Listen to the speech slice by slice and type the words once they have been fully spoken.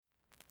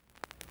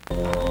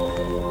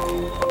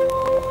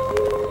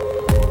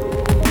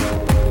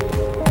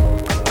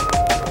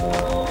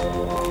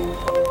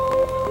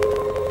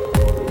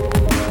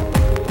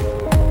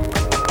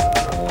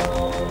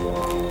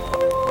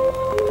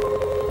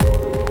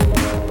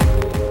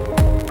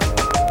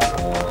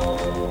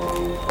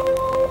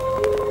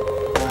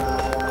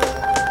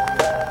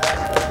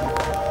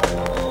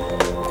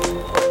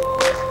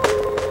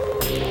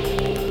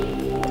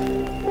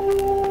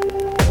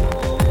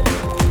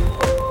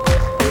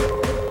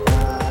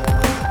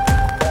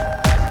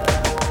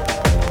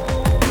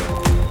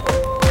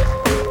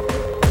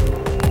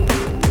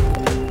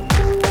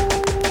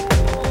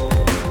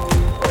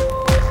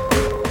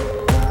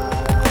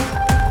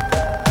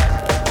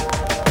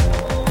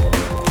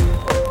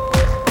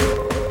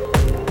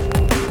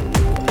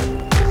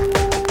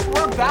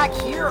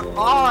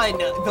on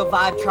the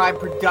Vibe Tribe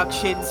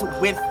Productions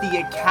with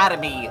the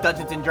Academy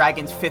Dungeons &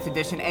 Dragons 5th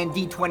edition and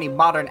D20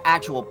 Modern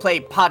Actual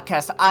Play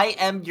podcast. I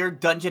am your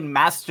Dungeon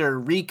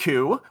Master,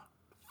 Riku.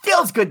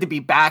 Feels good to be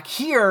back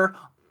here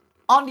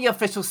on the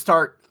official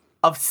start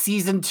of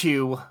Season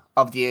 2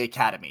 of the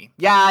Academy.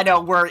 Yeah, I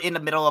know we're in the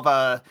middle of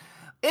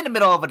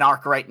an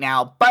arc right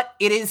now, but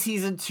it is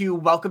Season 2.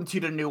 Welcome to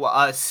the new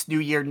us, new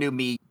year, new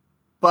me.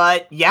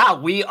 But yeah,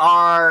 we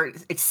are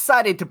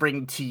excited to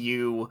bring to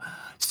you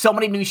so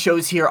many new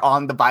shows here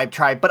on the Vibe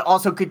Tribe, but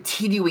also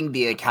continuing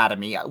the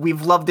Academy.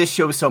 We've loved this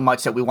show so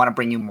much that we want to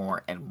bring you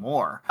more and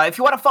more. If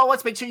you want to follow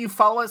us, make sure you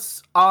follow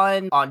us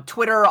on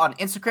Twitter, on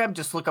Instagram.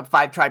 Just look up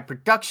Vibe Tribe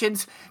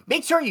Productions.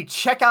 Make sure you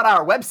check out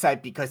our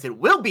website because it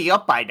will be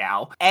up by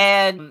now.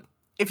 And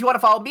if you want to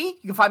follow me,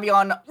 you can find me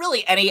on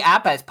really any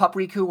app as Pup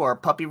Riku or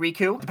Puppy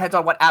Riku. Depends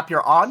on what app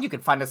you're on. You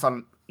can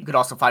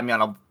also find me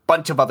on a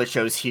bunch of other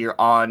shows here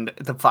on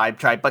the Vibe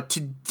Tribe. But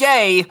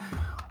today,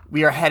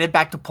 we are headed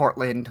back to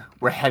Portland.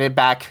 We're headed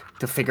back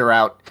to figure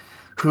out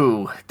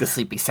who the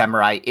Sleepy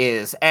Samurai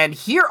is. And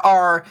here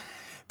are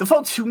the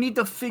folks who need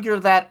to figure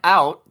that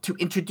out to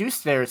introduce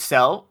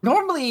themselves.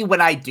 Normally,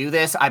 when I do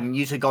this, I'm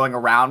usually going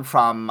around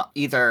from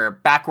either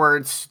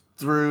backwards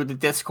through the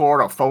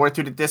Discord or forward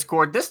through the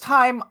Discord. This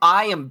time,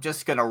 I am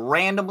just going to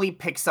randomly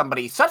pick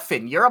somebody.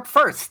 Sutphin, you're up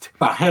first.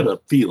 I had a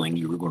feeling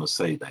you were going to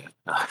say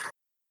that.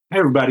 Hey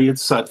everybody,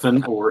 it's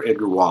Sutphin or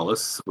Edgar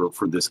Wallace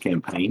for this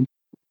campaign.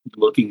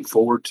 Looking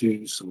forward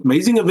to some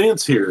amazing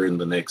events here in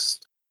the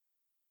next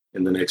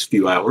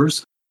few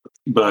hours.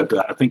 But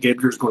I think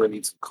Edgar's going to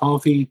need some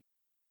coffee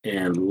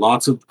and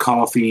lots of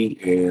coffee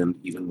and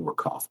even more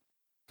coffee.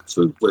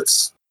 So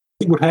let's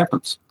see what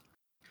happens.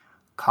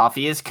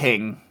 Coffee is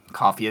king.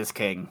 Coffee is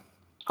king.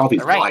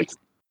 Coffee's life.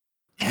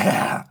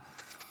 Yeah.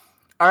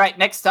 All right,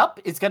 next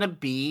up is going to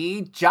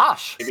be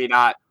Josh. Maybe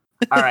not.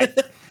 All right.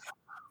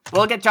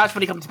 We'll get Josh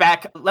when he comes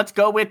back. Let's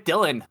go with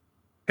Dylan.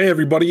 Hey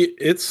everybody,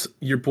 it's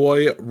your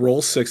boy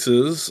Roll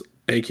Sixes,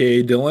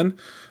 aka Dylan.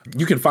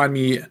 You can find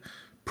me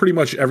pretty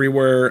much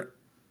everywhere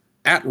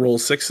at Roll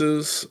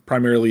Sixes,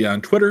 primarily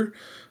on Twitter.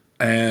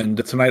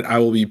 And tonight I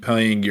will be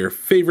playing your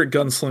favorite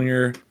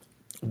gunslinger,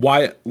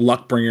 Wyatt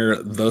Luckbringer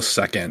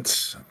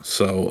II.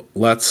 So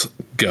let's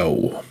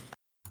go.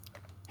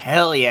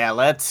 Hell yeah,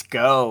 let's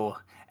go.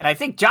 And I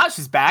think Josh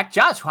is back.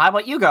 Josh, how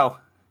about you go?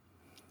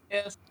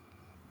 Yes.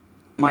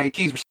 My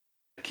key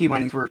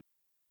bindings for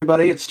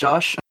everybody. It's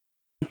Josh.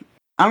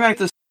 I'm going to make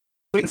this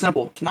sweet and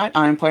simple. Tonight,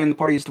 I'm playing the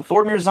party's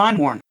Thormir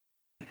Zeinhorn.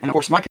 And of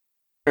course, my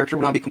character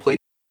will not be complete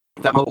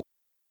without my little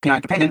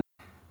canine companion.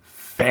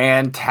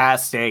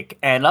 Fantastic.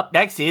 And up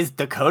next is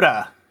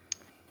Dakota.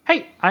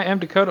 Hey, I am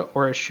Dakota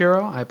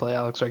Orishiro. I play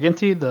Alex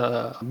Argenti,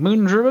 the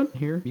Moon Druid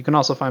here. You can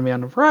also find me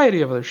on a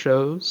variety of other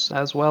shows,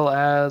 as well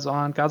as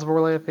on Gods of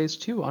Orlea Phase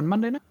 2 on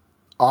Monday night.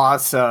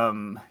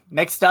 Awesome.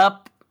 Next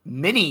up,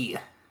 Minnie.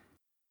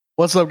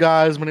 What's up,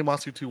 guys?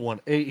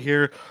 MiniMonster218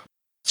 here.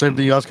 Same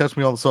thing. You guys catch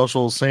me on the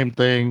socials. Same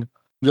thing.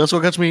 You guys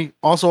go catch me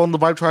also on the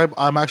Vibe Tribe.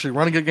 I'm actually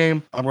running a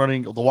game. I'm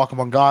running the Walk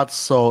Among Gods,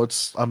 so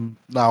I'm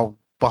now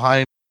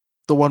behind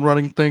the one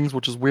running things,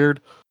 which is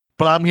weird.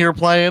 But I'm here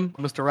playing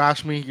Mr.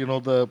 Ashmi,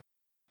 the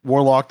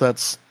warlock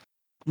that's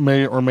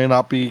may or may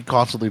not be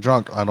constantly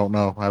drunk. I don't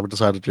know. I haven't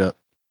decided yet.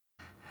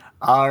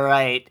 All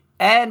right.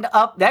 And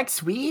up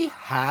next, we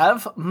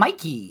have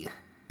Mikey.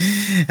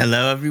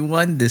 Hello,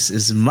 everyone. This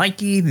is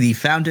Mikey, the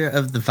founder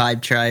of the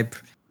Vibe Tribe.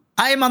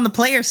 I am on the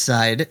player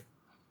side.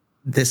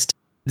 This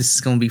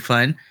is going to be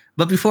fun.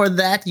 But before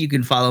that, you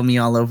can follow me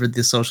all over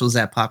the socials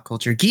at Pop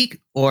Culture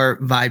Geek or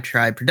Vibe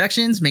Tribe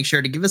Productions. Make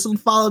sure to give us a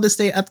follow to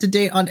stay up to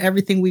date on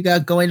everything we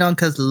got going on,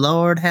 because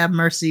Lord have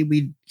mercy,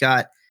 we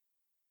got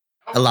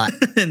a lot.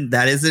 And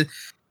that is it.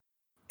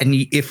 And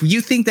if you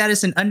think that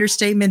is an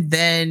understatement,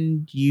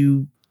 then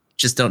you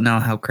just don't know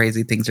how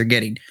crazy things are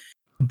getting.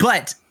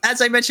 But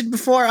as I mentioned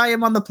before, I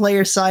am on the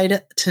player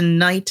side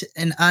tonight,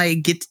 and I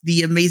get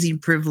the amazing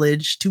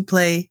privilege to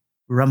play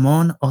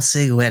Ramon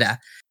Oseguera,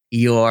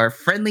 your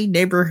friendly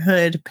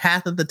neighborhood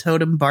Path of the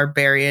Totem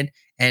barbarian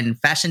and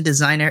fashion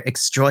designer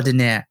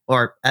extraordinaire,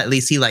 or at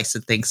least he likes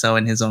to think so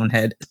in his own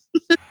head.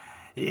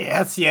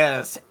 Yes,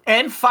 yes.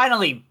 And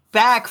finally,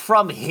 back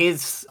from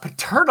his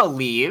paternal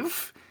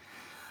leave,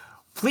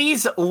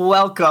 please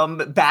welcome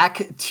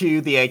back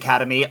to the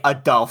Academy,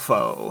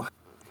 Adolfo.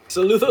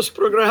 Saludos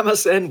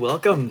programas and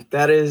welcome.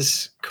 That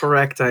is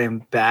correct. I am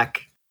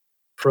back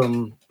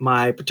from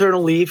my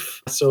paternal leave.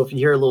 So if you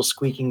hear a little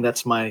squeaking,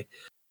 that's my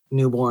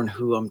newborn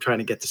who I'm trying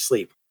to get to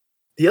sleep.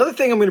 The other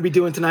thing I'm going to be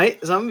doing tonight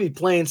is I'm going to be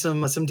playing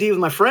some D with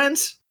my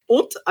friends.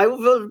 And I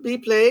will be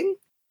playing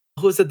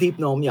Who's a Deep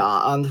Gnome,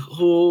 yeah, and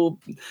who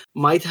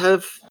might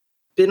have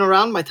been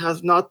around, might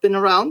have not been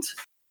around.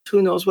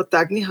 Who knows what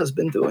Dagny has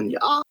been doing,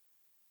 yeah.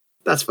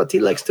 That's what he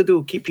likes to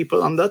do, keep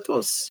people on their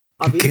toes.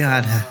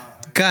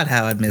 God,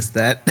 how I missed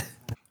that.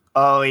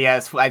 Oh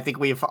yes, I think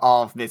we've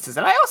all missed this,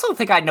 and I also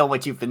think I know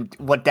what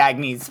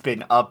Dagny's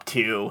been up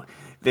to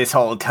this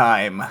whole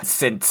time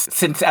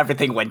since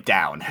everything went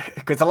down.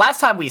 Because the last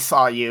time we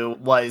saw you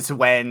was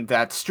when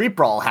that street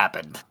brawl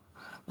happened.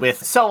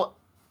 So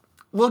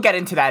we'll get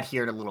into that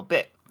here in a little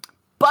bit.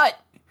 But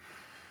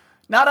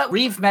now that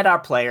we've met our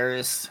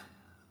players,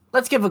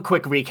 let's give a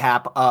quick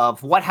recap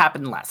of what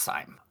happened last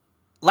time.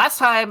 Last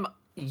time,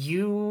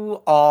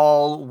 you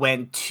all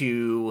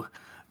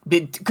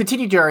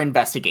continued your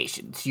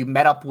investigations. You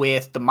met up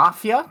with the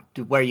Mafia,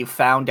 where you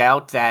found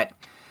out that,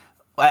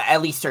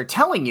 at least they're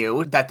telling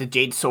you, that the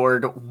Jade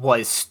Sword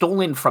was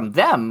stolen from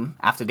them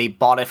after they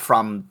bought it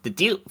from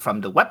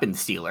the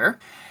weapons dealer.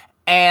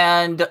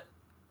 And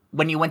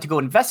when you went to go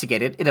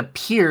investigate it, it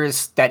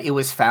appears that it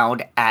was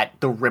found at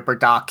the Ripper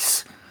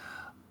Doc's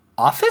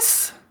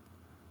office?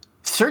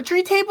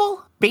 Surgery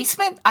table?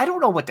 Basement? I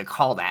don't know what to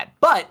call that,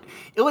 but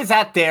it was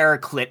at their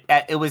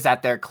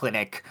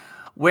clinic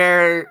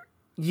where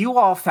you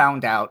all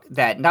found out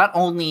that not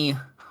only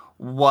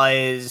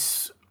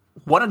was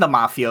one of the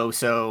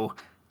mafioso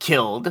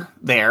killed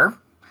there,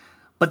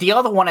 but the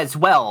other one as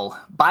well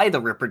by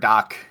the Ripper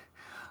Doc,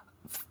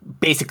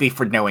 basically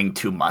for knowing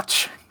too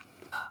much.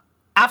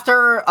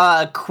 After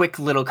a quick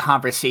little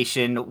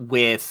conversation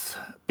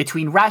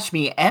between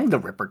Rashmi and the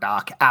Ripper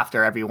Doc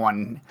after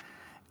everyone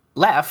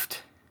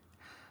left,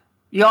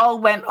 you all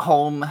went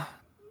home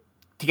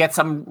to get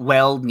some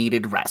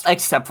well-needed rest,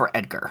 except for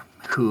Edgar,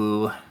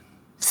 who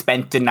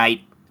spent the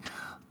night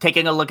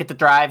taking a look at the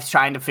drives,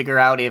 trying to figure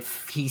out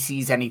if he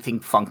sees anything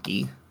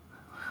funky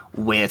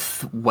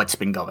with what's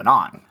been going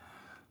on.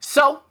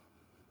 So,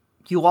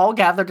 you all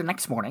gather the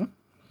next morning.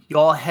 You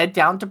all head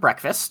down to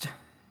breakfast.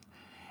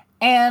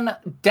 And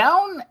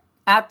down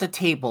at the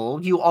table,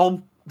 you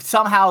all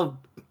somehow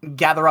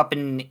gather up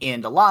in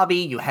the lobby.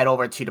 You head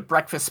over to the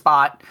breakfast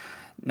spot.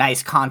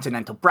 Nice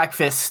continental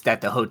breakfast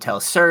that the hotel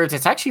serves.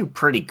 It's actually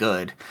pretty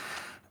good.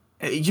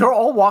 You're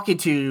all walking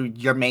to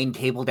your main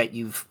table that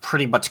you've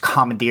pretty much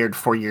commandeered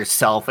for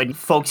yourself. And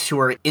folks who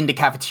are in the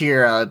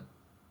cafeteria,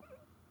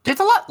 there's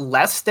a lot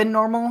less than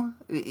normal.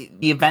 The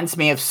events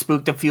may have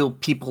spooked a few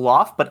people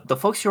off, but the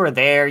folks who are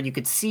there, you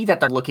could see that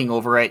they're looking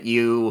over at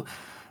you,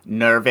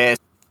 nervous.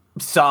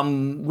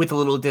 Some with a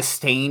little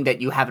disdain that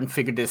you haven't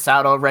figured this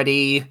out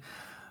already.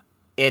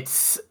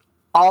 It's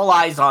all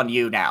eyes on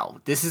you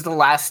now. This is the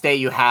last day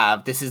you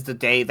have. This is the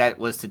day that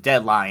was the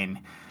deadline.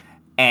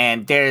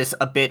 And there's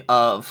a bit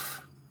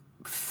of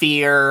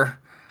fear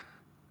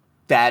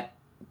that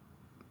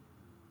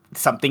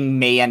something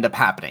may end up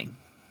happening.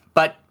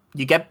 But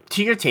you get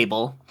to your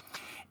table,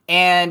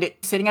 and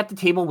sitting at the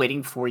table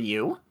waiting for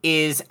you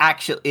is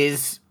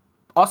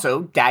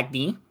also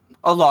Dagny,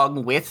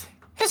 along with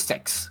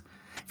Hystix.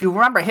 If you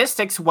remember,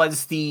 Hystix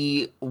was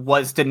the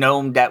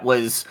gnome that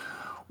was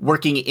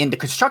working in the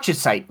construction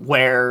site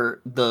where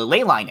the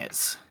ley line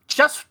is.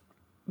 Just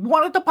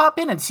wanted to pop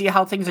in and see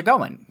how things are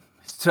going.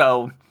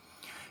 So,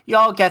 you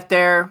all get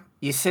there,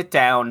 you sit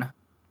down,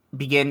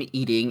 begin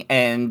eating,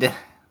 and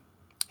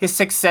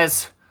Hystix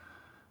says,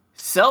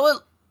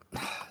 So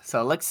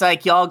it looks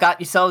like y'all got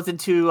yourselves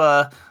into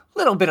a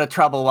little bit of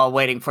trouble while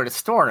waiting for the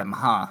storm,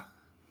 huh?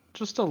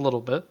 Just a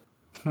little bit.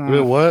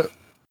 Wait, what?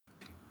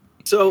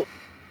 So,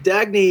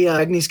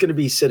 Dagny's going to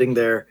be sitting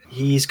there.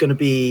 He's going to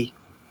be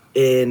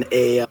in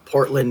a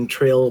Portland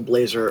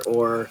Trailblazer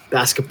or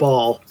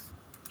basketball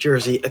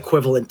jersey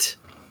equivalent,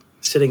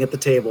 sitting at the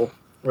table,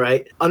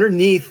 right?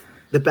 Underneath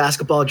the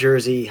basketball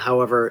jersey,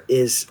 however,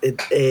 is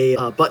a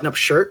button-up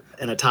shirt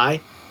and a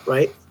tie,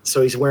 right?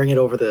 So he's wearing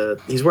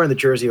the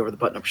jersey over the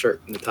button-up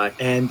shirt and the tie.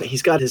 And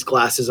he's got his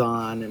glasses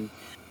on, and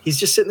he's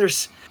just sitting there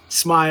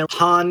smiling.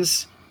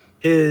 Hans,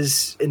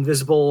 his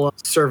invisible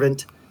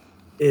servant,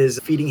 is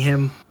feeding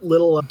him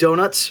little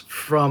donuts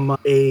from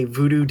a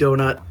voodoo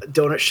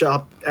donut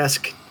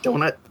shop-esque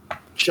donut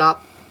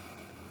shop.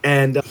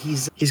 And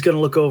he's going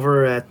to look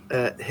over at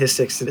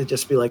Hystix and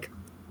just be like,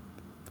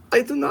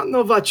 I do not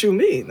know what you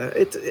mean.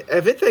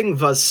 Everything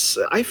was,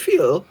 I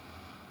feel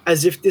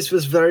as if this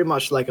was very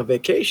much like a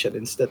vacation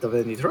instead of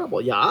any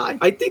trouble. Yeah,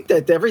 I think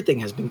that everything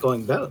has been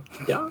going well.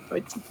 Yeah,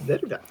 it's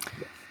very well.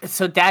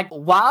 So, Dag,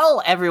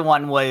 while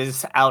everyone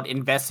was out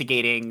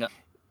investigating,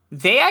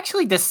 they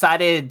actually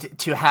decided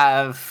to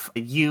have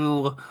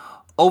you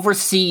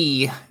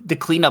oversee the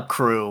cleanup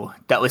crew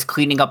that was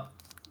cleaning up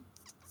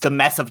the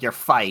mess of your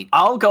fight.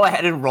 I'll go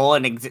ahead and roll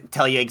and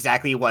tell you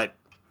exactly what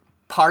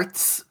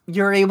parts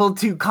you're able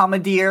to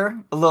commandeer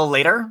a little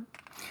later.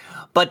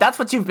 But that's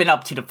what you've been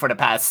up to for the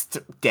past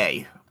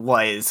day,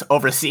 was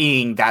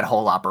overseeing that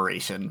whole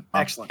operation.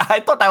 Excellent.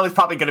 I thought that was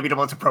probably going to be the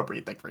most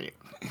appropriate thing for you.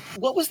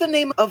 What was the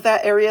name of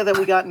that area that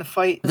we got in a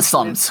fight? The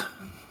slums.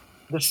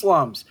 The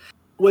slums.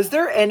 Was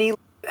there any?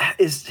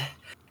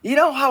 You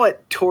know how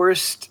at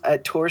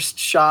tourist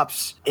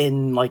shops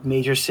in like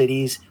major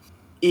cities,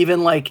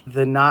 even like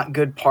the not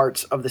good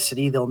parts of the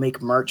city, they'll make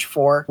merch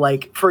for.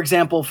 Like, for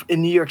example,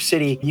 in New York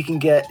City, you can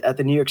get at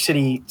the New York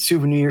City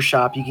souvenir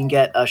shop, you can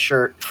get a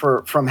shirt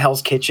from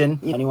Hell's Kitchen.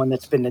 Anyone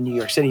that's been to New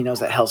York City knows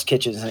that Hell's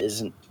Kitchen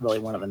isn't really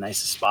one of the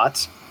nicest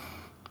spots.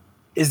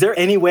 Is there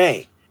any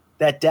way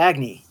that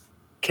Dagny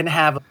can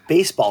have a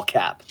baseball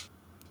cap,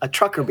 a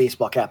trucker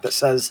baseball cap that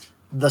says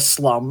the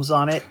slums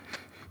on it?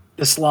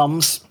 The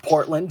slums,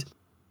 Portland?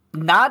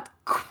 Not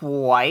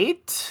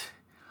quite.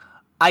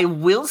 I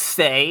will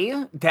say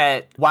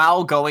that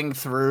while going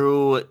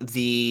through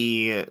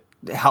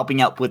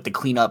helping out with the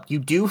cleanup, you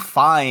do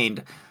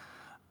find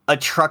a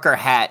trucker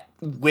hat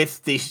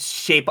with the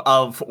shape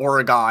of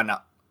Oregon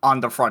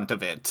on the front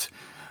of it.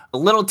 A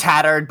little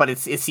tattered, but it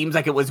seems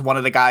like it was one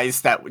of the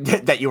guys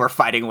that you were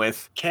fighting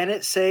with. Can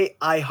it say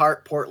I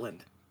Heart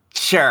Portland?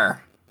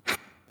 Sure.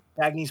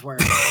 Dagny's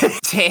wearing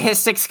it.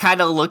 Histix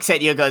kind of looks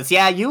at you and goes,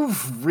 yeah,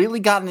 you've really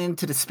gotten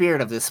into the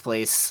spirit of this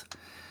place.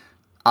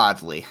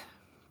 Oddly.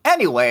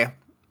 Anyway,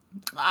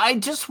 I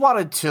just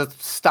wanted to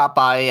stop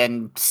by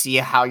and see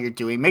how you're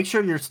doing. Make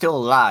sure you're still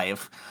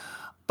alive.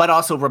 But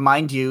also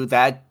remind you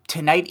that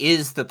tonight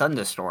is the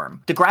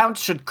thunderstorm. The ground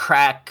should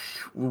crack,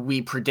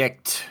 we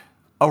predict,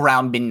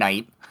 around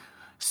midnight.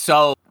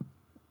 So,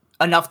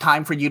 enough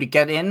time for you to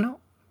get in,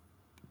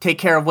 take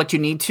care of what you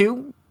need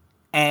to,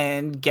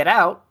 and get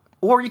out.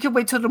 Or you can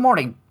wait till the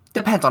morning.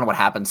 Depends on what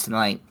happens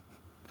tonight.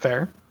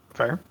 Fair.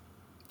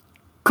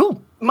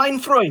 Cool. Mein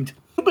Freund,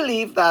 you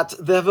believe that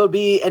there will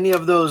be any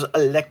of those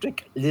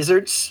electric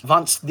lizards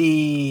once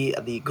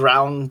the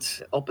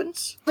ground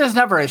opens? There's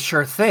never a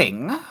sure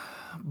thing,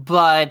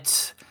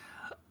 but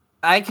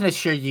I can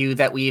assure you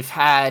that we've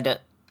had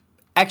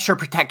extra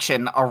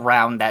protection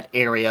around that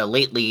area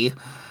lately,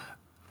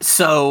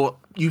 so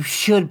you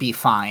should be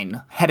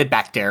fine headed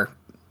back there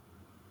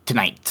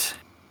tonight.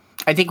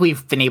 I think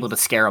we've been able to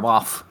scare him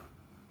off.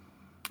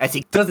 As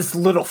he does this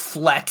little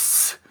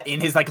flex in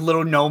his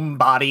little gnome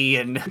body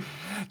and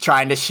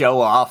trying to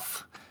show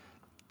off.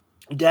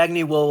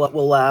 Dagny will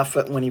laugh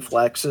when he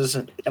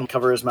flexes and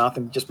cover his mouth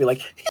and just be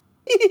like,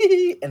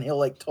 and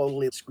he'll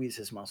totally squeeze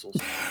his muscles.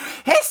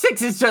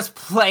 Histix is just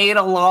playing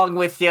along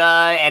with you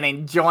and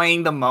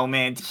enjoying the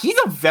moment. He's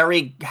a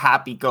very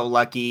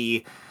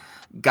happy-go-lucky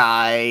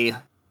guy.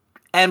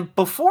 And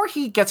before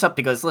he gets up,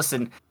 he goes,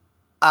 listen,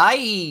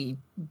 I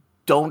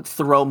don't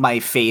throw my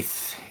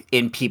faith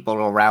in people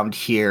around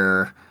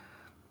here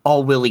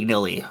all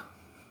willy-nilly,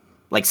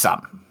 like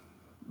some.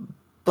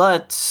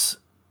 But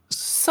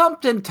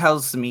something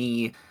tells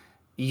me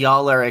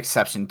y'all are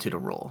exception to the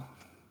rule.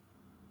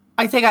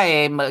 I think I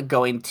am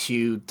going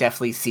to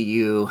definitely see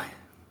you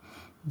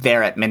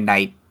there at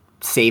midnight,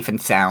 safe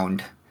and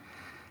sound,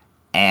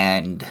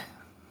 and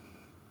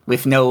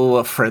with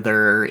no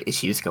further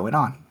issues going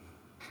on.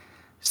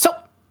 So,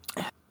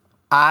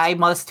 I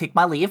must take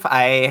my leave.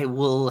 I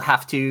will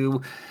have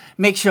to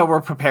make sure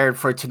we're prepared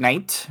for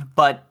tonight,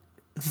 but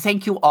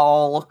thank you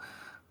all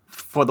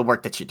for the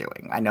work that you're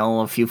doing. I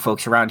know a few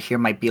folks around here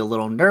might be a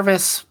little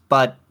nervous,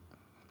 but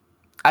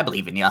I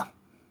believe in you.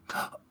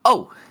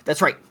 Oh,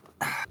 that's right.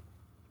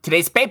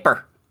 Today's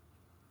paper.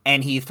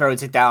 And he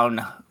throws it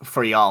down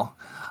for y'all.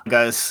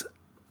 Because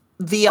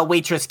the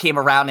waitress came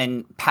around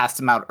and passed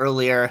him out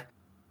earlier.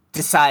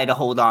 Decided to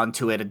hold on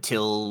to it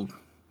until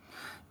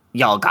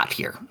y'all got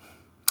here.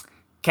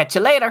 Catch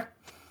you later.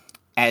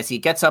 As he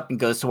gets up and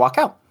goes to walk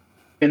out.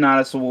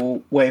 Inatus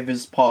will wave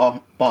his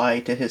paw bye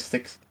to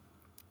Histix.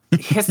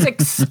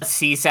 Histix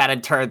sees that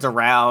and turns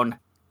around.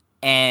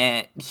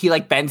 And he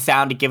bends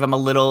down to give him a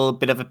little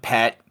bit of a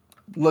pet.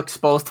 Looks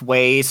both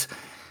ways.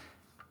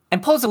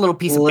 And pulls a little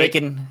piece of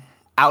bacon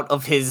out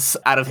of his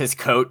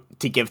coat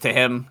to give to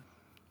him.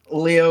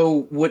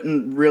 Leo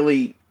wouldn't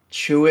really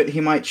chew it.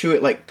 He might chew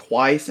it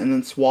twice and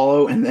then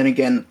swallow and then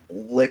again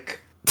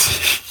lick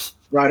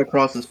right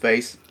across his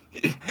face.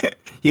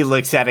 He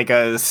looks at it,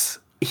 goes.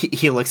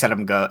 He looks at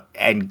him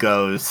and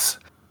goes.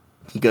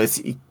 He goes.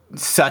 He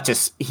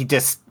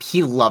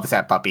loves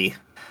that puppy.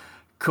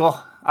 Cool.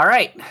 All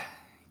right,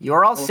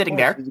 you're all sitting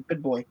there. He's a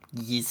good boy.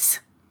 Yes.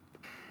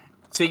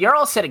 So you're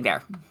all sitting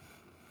there.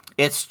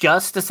 It's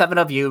just the 7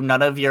 of you.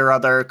 None of your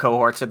other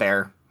cohorts are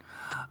there.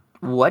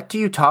 What do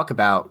you talk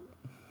about,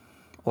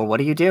 or what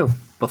do you do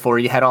before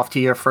you head off to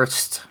your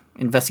first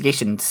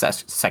investigation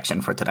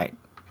section for tonight?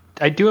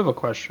 I do have a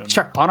question.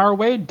 Sure. On our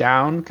way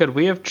down, could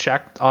we have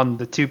checked on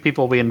the 2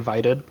 people we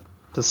invited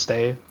to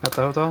stay at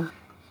the hotel?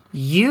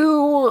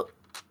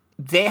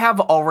 They have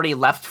already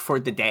left for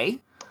the day.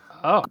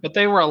 Oh, but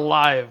they were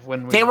alive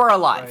when we... They were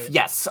alive, right.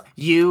 yes.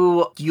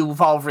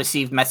 You've all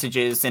received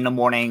messages in the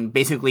morning.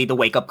 Basically, the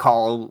wake-up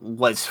call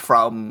was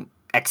from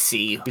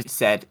XC, who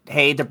said,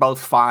 hey, they're both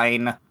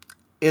fine.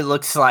 It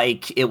looks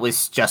like it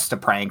was just a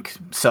prank,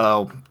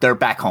 so they're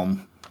back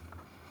home.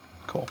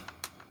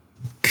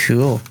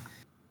 Cool.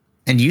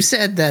 And you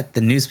said that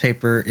the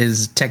newspaper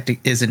is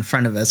in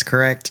front of us,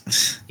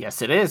 correct?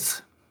 Yes, it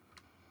is.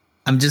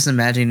 I'm just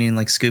imagining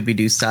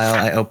Scooby-Doo style.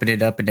 I open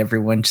it up and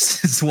everyone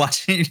just is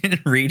watching and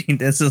reading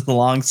this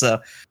along.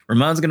 So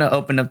Ramon's gonna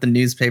open up the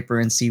newspaper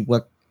and see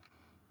what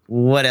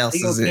else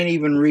Leo is can't it.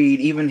 even read,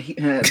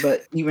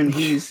 but even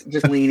he's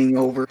just leaning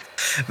over.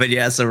 But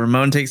yeah, so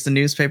Ramon takes the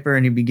newspaper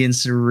and he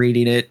begins to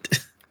reading it.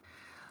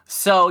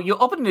 So you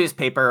open the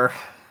newspaper.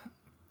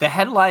 The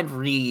headline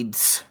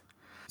reads,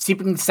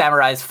 Sleeping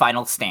Samurai's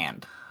Final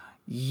Stand.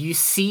 You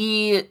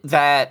see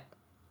that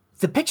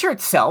the picture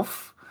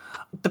itself,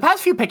 the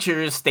past few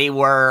pictures, they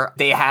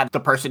had the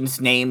person's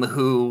name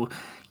who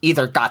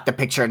either got the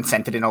picture and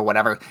sent it in or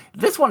whatever.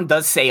 This one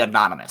does say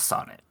anonymous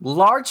on it.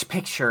 Large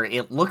picture,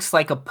 it looks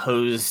like a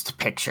posed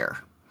picture.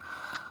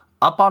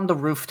 Up on the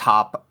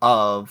rooftop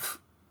of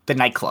the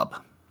nightclub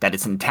that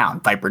is in town,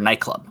 Viper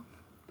Nightclub.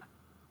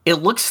 It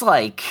looks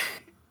like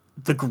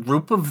the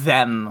group of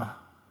them,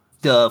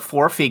 the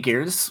 4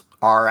 figures,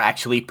 are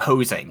actually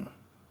posing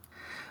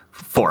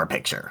for a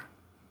picture.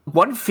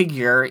 One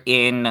figure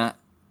in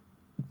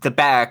the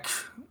back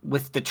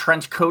with the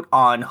trench coat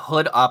on,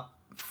 hood up,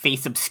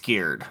 face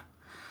obscured.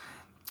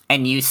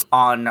 And you see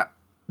on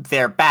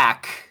their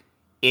back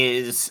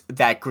is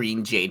that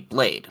green jade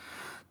blade.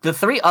 The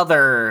 3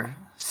 other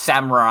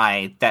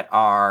samurai that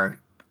are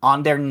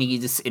on their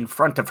knees in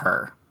front of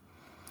her,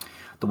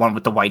 the one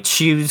with the white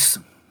shoes,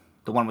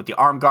 the one with the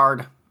arm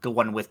guard, the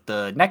one with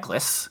the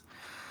necklace,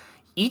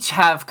 each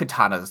have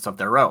katanas of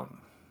their own.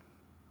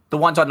 The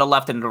ones on the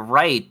left and the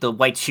right, the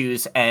white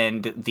shoes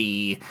and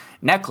the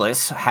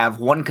necklace, have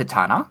one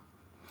katana.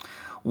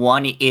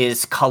 One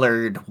is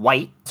colored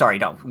white. Sorry,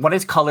 no. One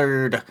is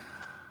colored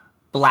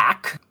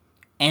black,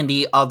 and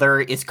the other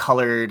is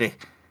colored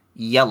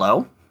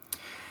yellow.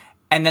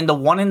 And then the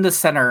one in the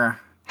center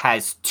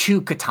has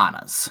 2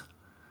 katanas.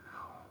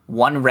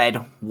 One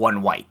red,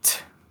 one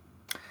white.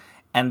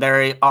 And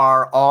they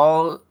are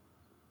all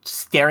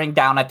staring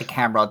down at the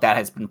camera that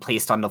has been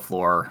placed on the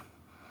floor.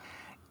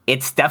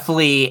 It's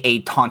definitely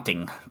a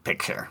taunting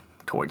picture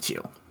towards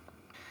you.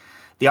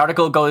 The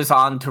article goes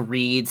on to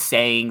read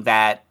saying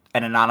that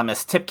an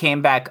anonymous tip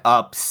came back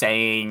up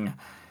saying,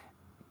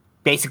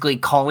 basically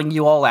calling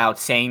you all out,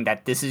 saying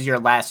that this is your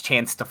last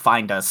chance to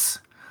find us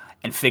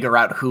and figure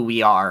out who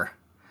we are,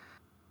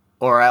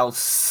 or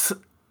else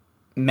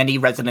many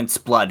residents'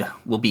 blood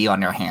will be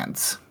on your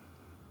hands.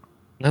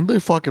 And they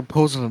fucking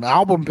posting an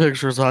album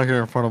pictures out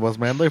here in front of us,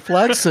 man. They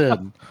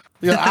flexing.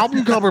 Yeah,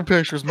 album cover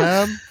pictures,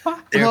 man.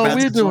 They're What about are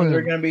we to- doing?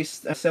 They're going to be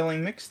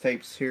selling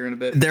mixtapes here in a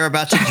bit. They're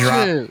about to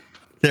drop. Shit.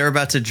 They're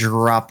about to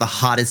drop the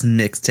hottest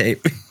mixtape.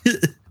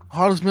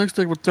 Hottest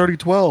mixtape with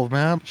 3012,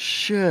 man.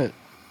 Shit.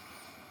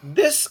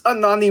 This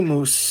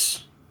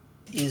Anonymous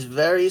is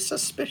very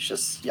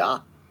suspicious, yeah.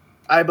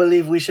 I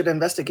believe we should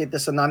investigate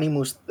this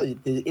Anonymous,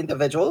 the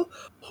individual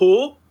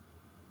who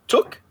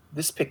took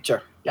this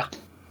picture. Yeah.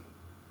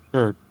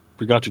 Sure.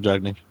 We got you,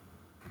 Dagny.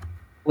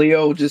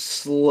 Leo just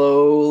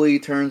slowly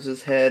turns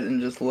his head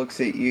and just looks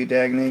at you,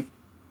 Dagny.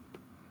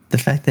 The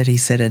fact that he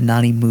said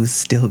Anonymous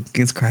still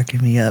is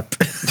cracking me up.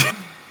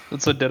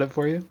 That's what did it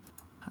for you.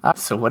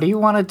 So what do you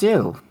want to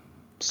do?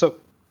 So,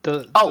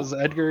 does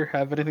Edgar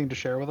have anything to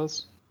share with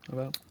us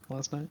about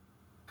last night?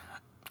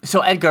 So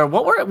Edgar,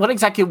 what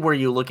exactly were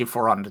you looking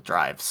for on the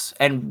drives?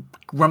 And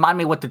remind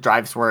me what the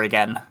drives were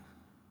again.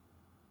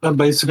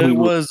 Basically, It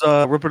was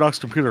Ripperdock's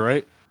computer,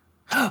 right?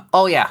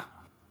 Oh yeah.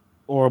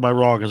 Or am I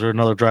wrong? Is there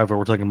another driver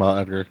we're talking about,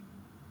 Edgar?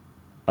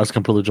 I just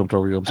completely jumped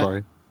over you. I'm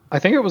sorry. I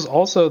think it was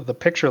also the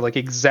picture, like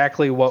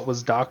exactly what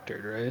was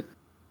doctored, right?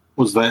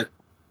 was that?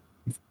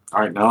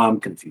 All right, now I'm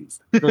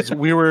confused. Because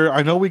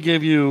I know we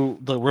gave you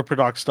the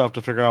Ripperdock stuff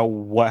to figure out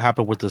what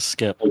happened with this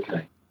skip.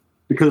 Okay,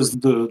 because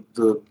the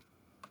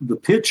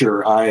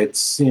picture I had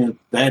sent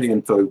that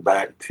info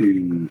back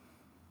to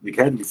the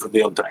academy for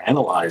them to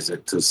analyze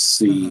it to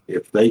see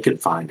if they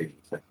could find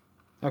anything,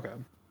 Okay.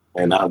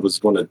 and I was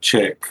going to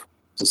check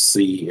to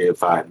see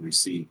if I had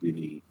received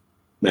any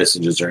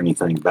messages or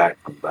anything back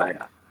from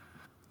that.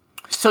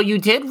 So you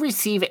did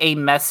receive a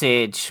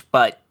message,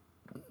 but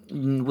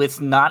with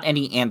not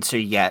any answer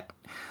yet.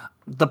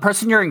 The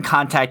person you're in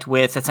contact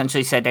with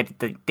essentially said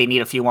that they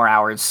need a few more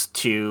hours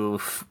to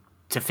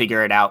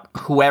figure it out.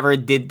 Whoever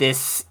did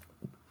this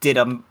did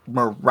a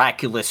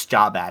miraculous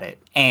job at it,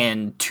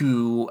 and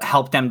to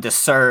help them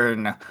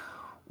discern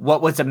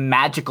what was a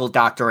magical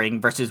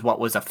doctoring versus what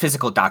was a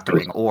physical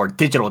doctoring or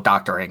digital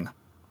doctoring,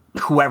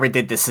 whoever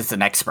did this is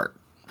an expert.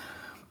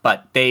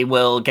 But they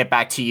will get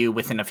back to you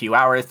within a few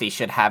hours. They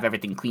should have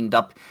everything cleaned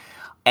up.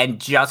 And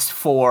just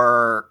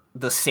for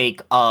the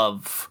sake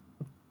of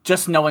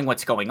just knowing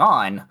what's going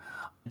on,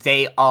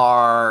 they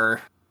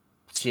are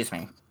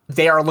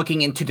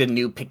looking into the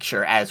new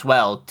picture as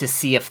well to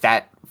see if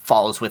that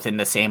falls within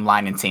the same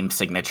line and same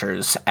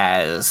signatures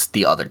as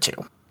the other two.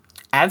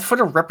 As for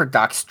the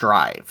Ripperdock's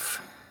drive,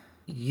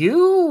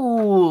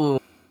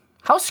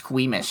 how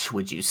squeamish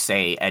would you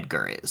say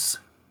Edgar is?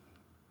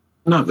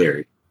 Not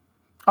very.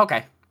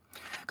 Okay.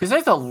 Because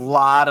there's a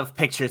lot of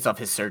pictures of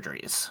his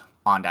surgeries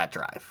on that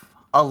drive.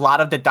 A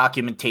lot of the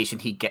documentation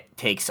he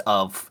takes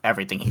of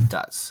everything he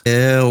does.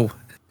 Ew.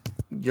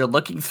 You're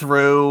looking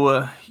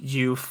through,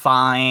 you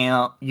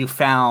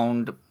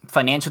found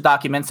financial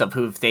documents of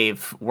who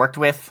they've worked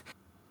with.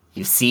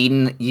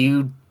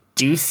 You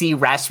do see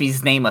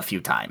Rashmi's name a few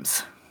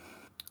times.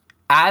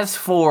 As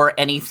for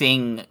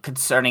anything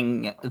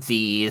concerning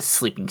the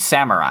sleeping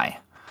samurai,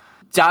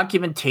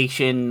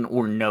 documentation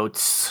or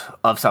notes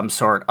of some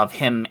sort of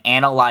him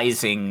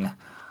analyzing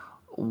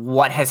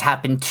what has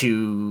happened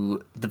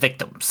to the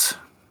victims,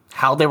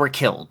 how they were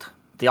killed,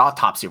 the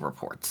autopsy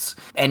reports,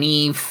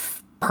 any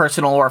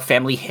personal or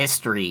family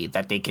history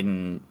that they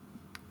can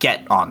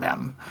get on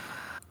them.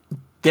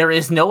 There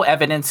is no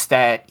evidence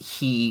that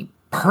he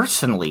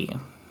personally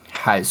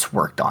has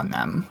worked on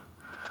them,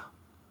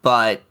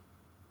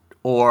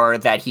 or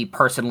that he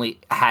personally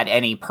had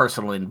any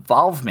personal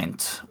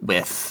involvement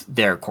with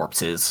their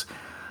corpses,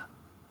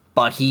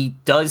 but he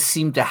does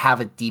seem to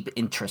have a deep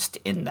interest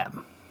in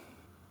them.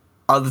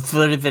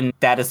 Other than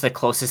that is the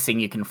closest thing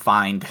you can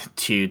find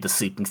to the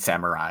sleeping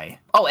samurai.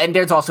 Oh, and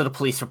there's also the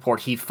police report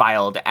he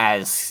filed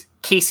as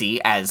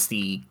Casey, as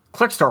the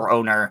clerk store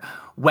owner,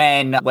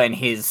 when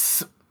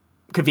his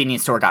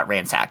convenience store got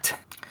ransacked.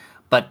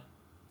 But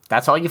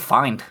that's all you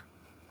find.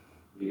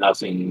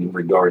 Nothing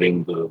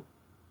regarding the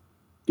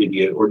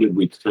video, or did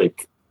we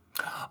take...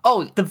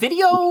 Oh, the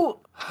video...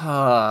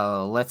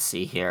 let's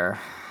see here.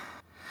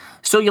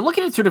 So you're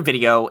looking through the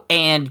video,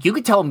 and you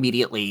could tell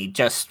immediately,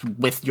 just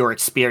with your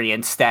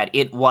experience, that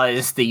it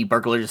was the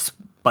burglar's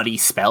buddy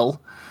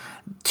spell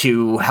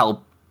to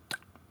help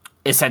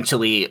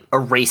essentially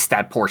erase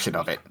that portion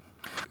of it.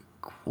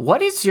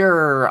 What is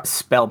your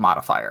spell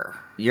modifier?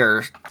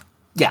 Yeah.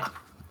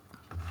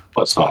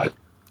 +5.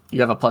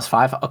 You have a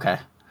 +5? Okay.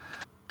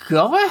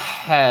 Go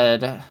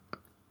ahead.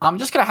 I'm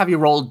just going to have you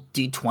roll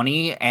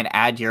D20 and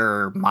add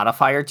your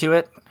modifier to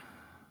it.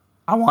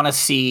 I want to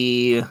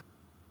see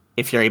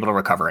if you're able to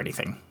recover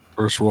anything.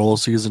 First roll of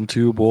season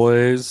 2,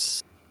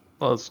 boys.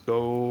 Let's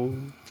go.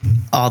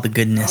 All the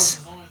goodness.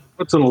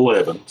 It's an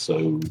 11,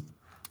 so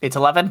It's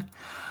 11?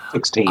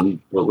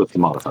 16 with the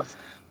modifier.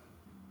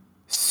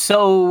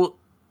 So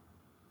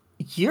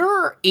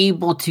you're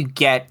able to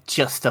get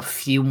just a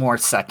few more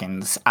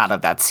seconds out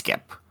of that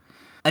skip.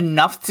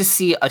 Enough to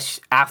see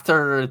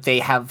after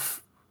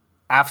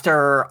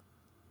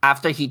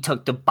he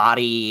took the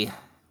body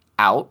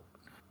out,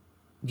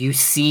 you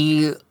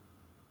see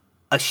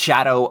a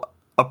shadow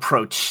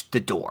approach the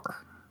door,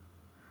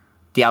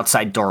 the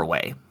outside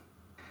doorway,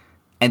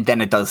 and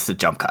then it does the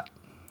jump cut.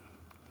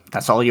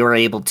 That's all you were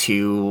able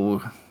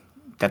to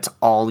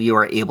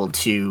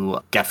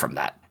get from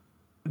that.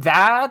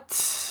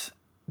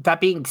 That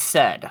being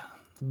said,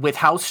 with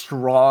how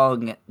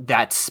strong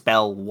that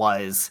spell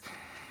was,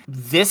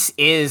 this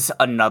is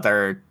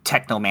another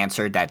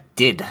technomancer that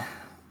did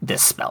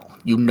this spell.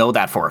 You know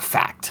that for a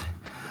fact.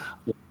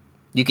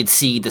 You can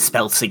see the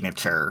spell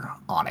signature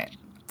on it.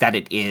 That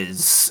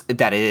is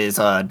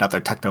another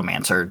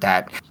technomancer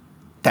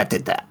that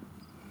did that.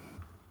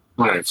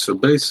 All right, so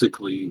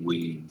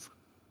basically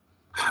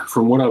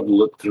from what I've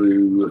looked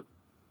through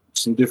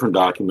some different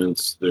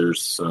documents,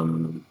 there's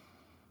some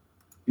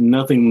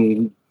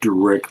nothing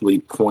directly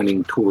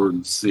pointing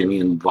towards any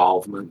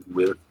involvement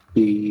with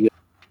the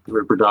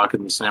Ripper Doc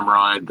and the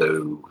Samurai,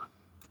 though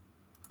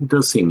he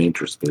does seem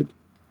interested.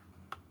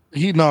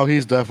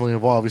 He's definitely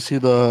involved. You see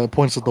the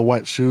points at the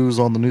white shoes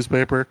on the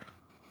newspaper?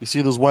 You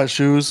see those white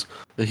shoes?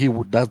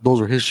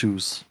 Those are his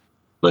shoes.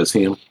 That's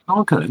him.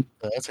 Okay.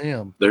 That's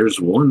him. There's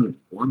one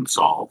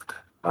solved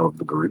out of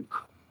the group.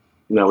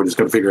 Now we're just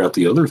going to figure out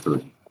the other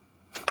 3.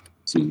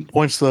 See.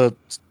 Points the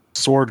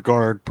sword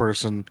guard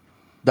person.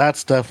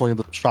 That's definitely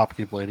the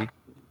shopkeep lady.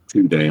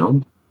 2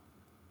 down.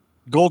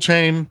 Gold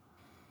chain.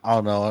 I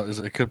don't know.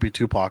 It could be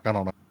Tupac. I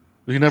don't know.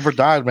 He never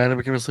died, man. He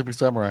became a sleeping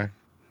samurai.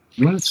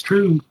 That's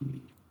true.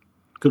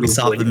 We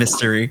solved the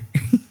mystery.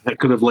 That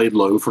could have laid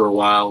low for a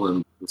while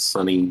in the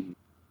sunny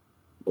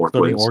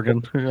northwest.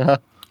 Oregon.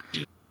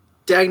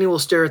 Dagny will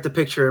stare at the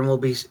picture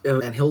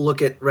and he'll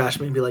look at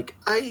Rashmi and be like,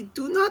 I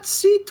do not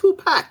see 2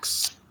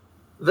 packs.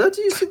 Where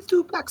do you see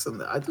 2 packs in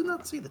there? I do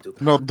not see the 2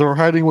 packs. No, they're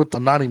hiding with the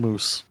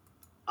Anonymous.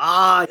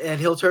 And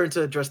he'll turn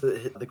to address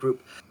the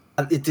group.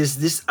 It is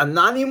this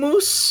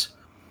Anonymous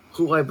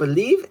who I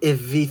believe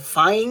if we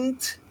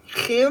find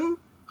him,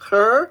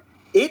 her,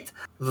 it,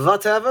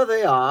 whatever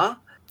they are,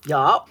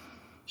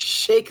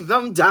 shake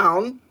them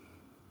down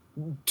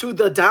to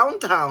the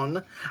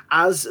downtown,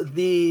 as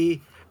the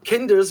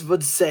Kinders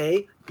would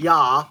say,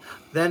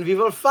 then we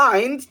will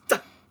find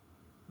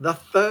the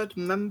 3rd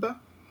member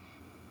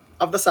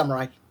of the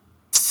samurai.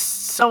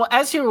 So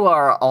as you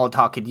are all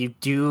talking, you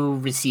do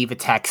receive a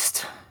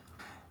text.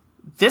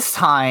 This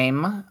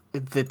time,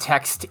 the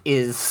text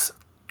is...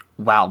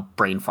 Wow,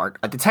 brain fart.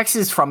 The text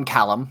is from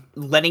Callum,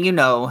 letting you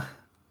know,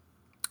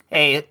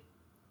 hey,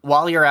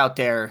 while you're out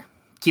there,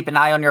 keep an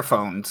eye on your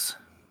phones.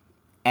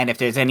 And if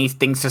there's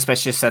anything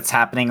suspicious that's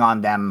happening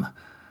on them,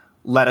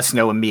 let us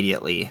know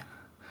immediately.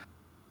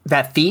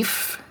 That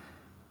thief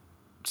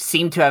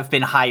seemed to have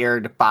been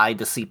hired by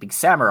the Sleeping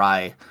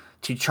Samurai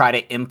to try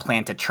to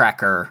implant a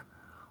tracker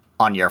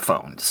on your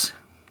phones.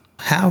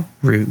 How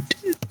rude.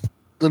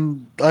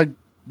 Then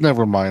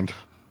never mind. I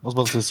was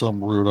about to say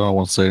something rude. I don't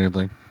want to say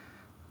anything.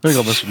 There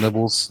you go, Mr.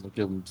 Nibbles. I'll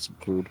give him some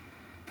food.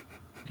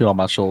 Get on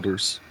my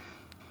shoulders.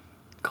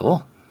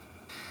 Cool.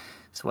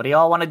 So what do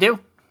y'all want to do?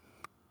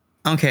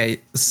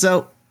 Okay,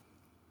 so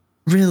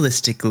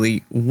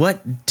realistically,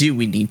 what do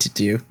we need to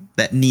do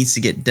that needs to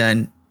get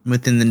done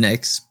within the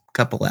next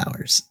couple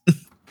hours?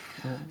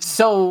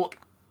 So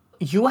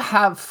you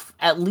have,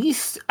 at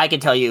least I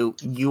can tell you,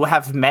 you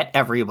have met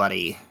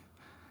everybody.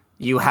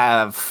 You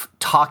have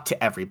talked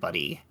to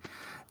everybody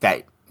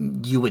that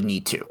you would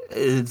need to.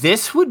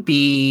 This would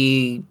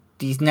be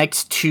These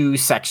next two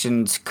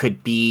sections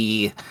could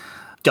be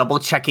double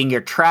checking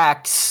your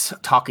tracks,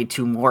 talking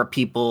to more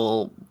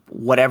people,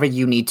 whatever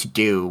you need to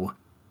do.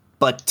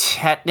 But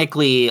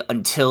technically,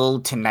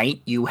 until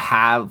tonight, you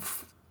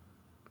have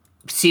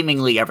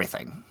seemingly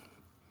everything.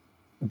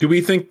 Do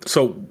we think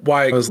so?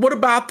 Why? What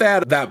about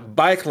that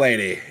bike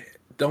lady?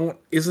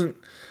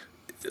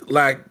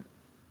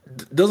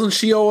 Doesn't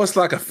she owe us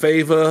like a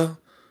favor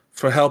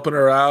for helping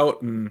her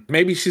out? And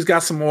maybe she's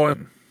got some more.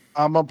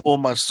 I'm gonna pull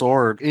my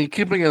sword. In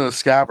keeping it in a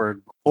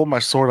scabbard, pull my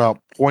sword out,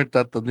 point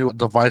at the new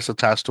device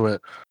attached to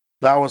it.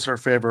 That was her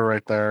favor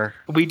right there.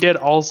 We did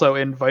also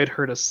invite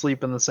her to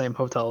sleep in the same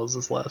hotel as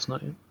us last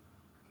night.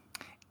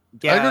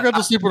 Yeah, Edgar got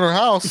to sleep in her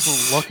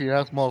house. Lucky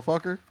ass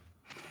motherfucker.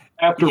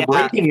 After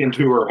breaking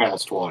into her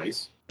house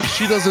twice.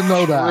 She doesn't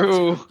know that.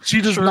 True.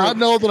 She does not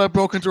know that I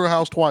broke into her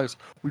house twice.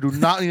 We do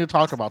not need to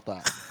talk about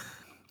that.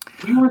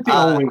 You weren't the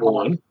only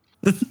one.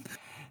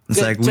 It's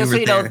like we just were so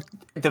you know, there.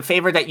 the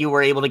favor that you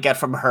were able to get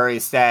from her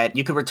is that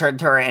you could return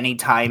to her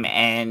anytime,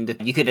 and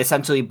you could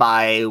essentially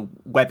buy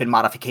weapon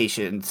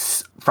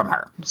modifications from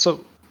her.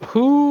 So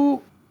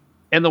who?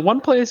 And the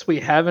one place we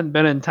haven't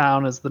been in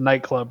town is the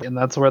nightclub, and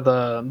that's where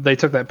they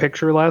took that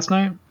picture last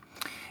night.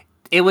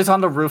 It was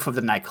on the roof of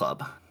the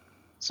nightclub.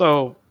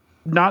 So,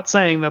 not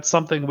saying that's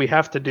something we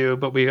have to do,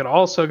 but we could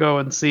also go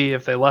and see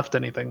if they left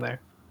anything there.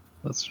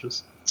 That's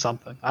just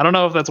something. I don't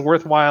know if that's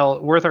worth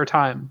our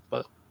time,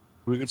 but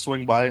We could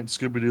swing by and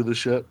Scooby Doo this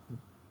shit.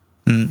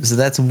 So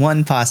that's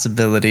one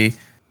possibility.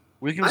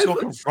 We can still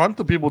confront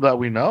the people that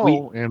we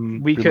know,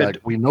 and we be could- like,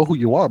 we know who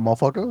you are,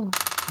 motherfucker.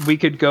 we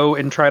could go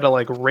and try to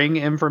like wring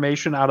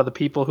information out of the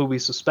people who we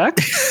suspect.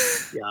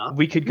 Yeah.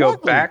 We could go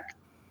Exactly. back.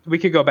 We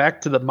could go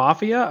back to the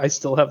mafia. I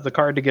still have the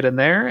card to get in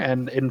there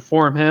and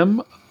inform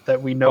him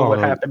that we know what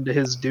Oh. happened to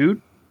his dude.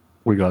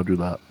 We gotta do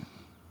that.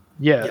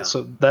 Yeah,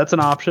 so that's an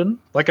option.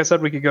 Like I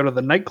said, we could go to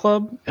the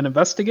nightclub and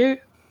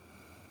investigate.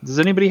 Does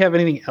anybody have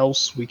anything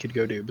else we could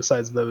go do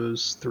besides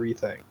those three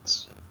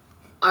things?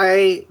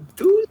 I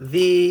do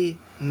the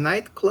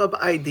nightclub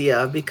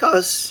idea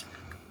because,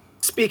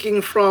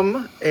 speaking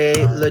from a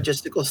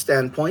logistical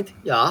standpoint,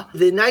 yeah,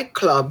 the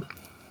nightclub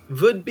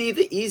would be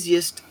the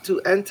easiest to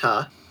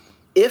enter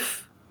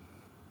if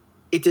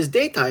it is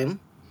daytime.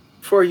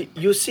 For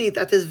you see,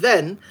 that is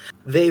when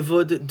they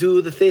would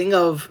do the thing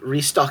of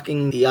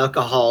restocking the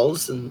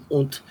alcohols and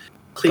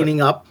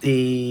cleaning up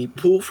the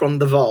poo from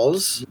the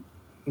walls.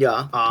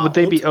 Yeah. Would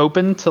they be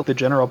open to the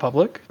general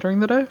public during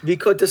the day? We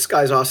could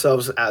disguise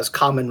ourselves as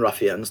common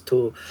ruffians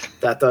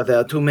that are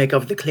there to make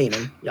of the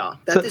cleaning. Yeah,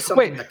 that is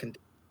something Wait. that can.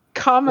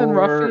 Common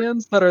Or-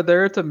 ruffians that are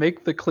there to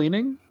make the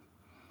cleaning?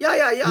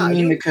 Yeah. You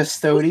mean the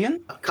custodian?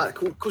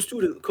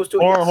 Custodian.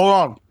 Or hold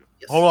on,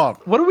 Yes. hold on.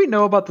 What do we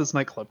know about this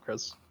nightclub,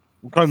 Chris?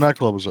 What kind of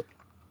nightclub is it?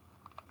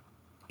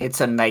 It's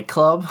a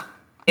nightclub.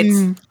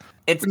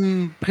 It's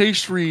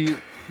Pastry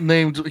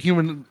named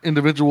human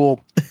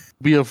individual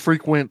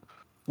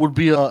would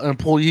be an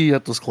employee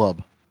at this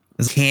club.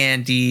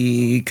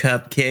 Candy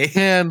cupcake.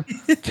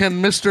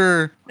 Can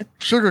Mr.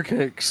 Sugar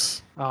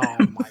Cakes Oh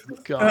my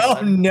god.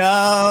 Oh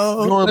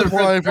no. go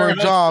apply for a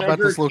job at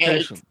this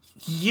location?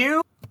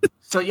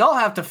 So y'all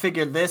have to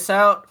figure this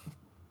out.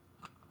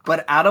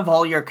 But out of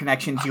all your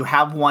connections, you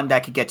have one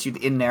that could get you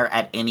in there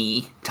at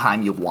any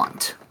time you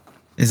want.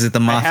 Is it the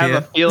I have a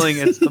mafia? feeling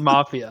it's the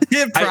mafia.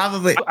 Yeah,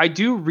 probably. I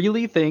do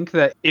really think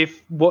that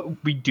if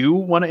what we do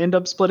want to end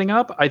up splitting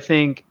up, I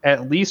think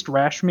at least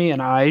Rashmi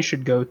and I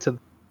should go to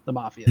the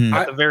mafia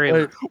at the very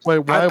Wait,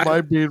 least. why am I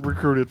being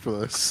recruited for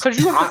this? Because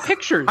you have the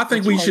pictures. I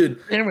think we should.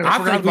 Damn it, I I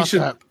forgot think we about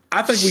should. that.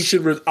 I think we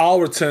should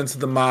all return to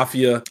the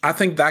mafia. I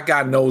think that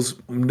guy knows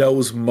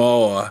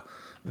more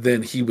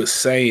than he was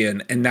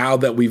saying, and now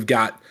that we've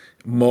got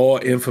more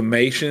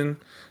information,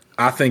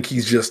 I think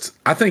he's just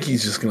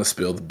gonna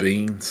spill the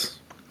beans.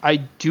 I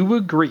do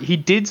agree. He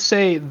did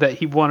say that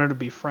he wanted to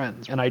be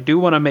friends, and I do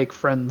want to make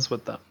friends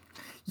with them.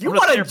 You I'm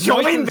gonna want to say if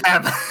Mike join is-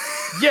 them?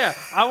 Yeah,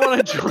 I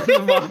want to join the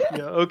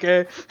mafia,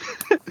 okay?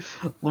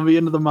 Let me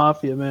into the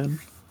mafia, man.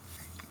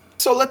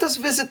 So let us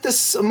visit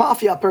this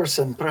mafia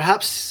person.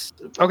 Perhaps.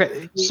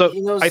 Okay, he, so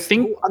he knows I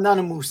think- who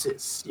Anonymous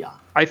is. Yeah.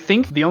 I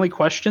think the only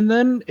question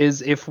then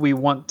is if we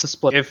want to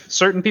split. If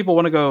certain people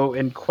want to go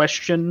and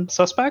question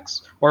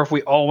suspects, or if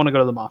we all want to go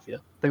to the mafia.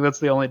 I think that's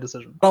the only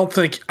decision. I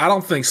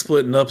don't think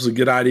splitting up is a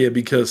good idea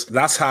because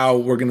that's how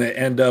we're gonna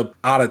end up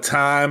out of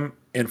time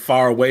and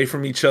far away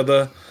from each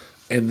other,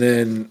 and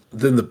then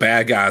the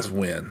bad guys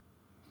win.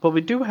 But we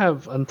do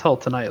have until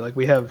tonight. Like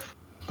we have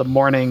the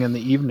morning and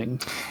the evening.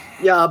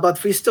 Yeah,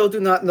 but we still do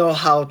not know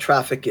how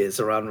traffic is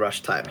around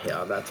rush time here.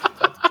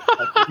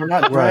 We're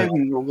not Right.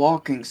 driving, we're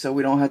walking, so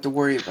we don't have to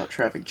worry about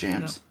traffic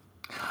jams.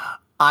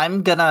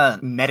 I'm gonna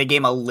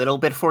metagame a little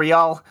bit for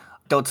y'all.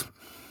 Don't.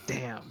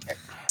 Damn.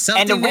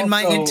 Something in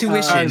my also,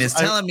 intuition guys, is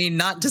telling me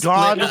not to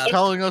God split is up.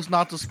 telling us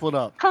not to split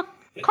up.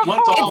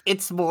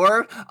 It's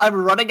more. I'm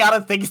running out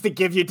of things to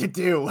give you to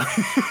do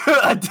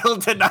until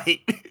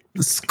tonight.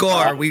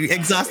 Score. We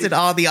exhausted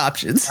all the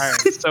options. All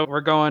right, so we're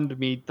going to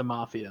meet the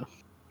mafia.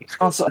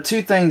 Also,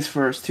 two things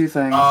first. Two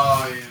things.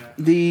 Oh yeah.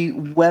 The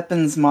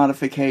weapons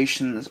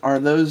modifications, are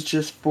those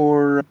just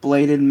for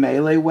bladed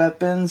melee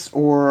weapons,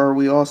 or are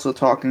we also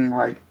talking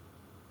like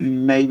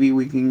maybe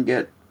we can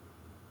get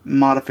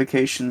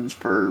modifications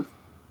for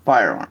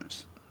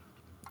firearms?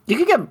 You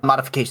can get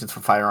modifications for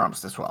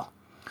firearms as well.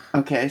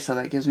 Okay, so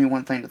that gives me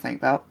one thing to think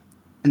about.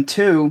 And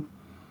two,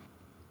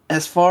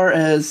 as far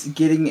as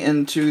getting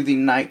into the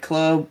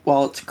nightclub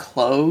while it's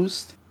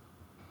closed,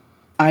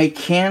 I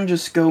can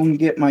just go and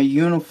get my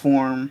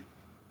uniform,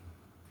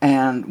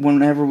 and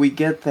whenever we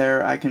get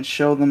there, I can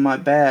show them my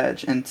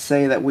badge and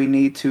say that we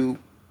need to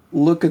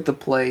look at the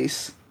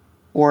place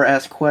or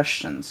ask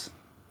questions,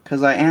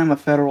 because I am a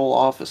federal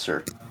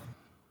officer.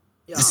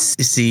 Yeah.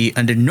 See,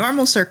 under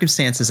normal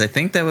circumstances, I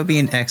think that would be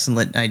an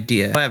excellent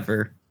idea.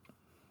 However,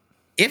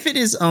 if it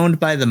is owned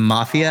by the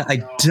mafia,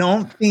 I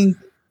don't think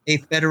a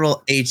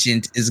federal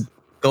agent is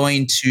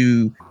going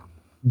to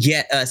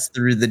get us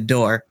through the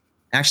door.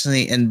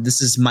 Actually, and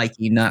this is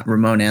Mikey, not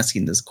Ramon,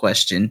 asking this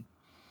question.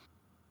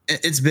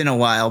 It's been a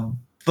while,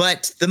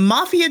 but the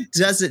mafia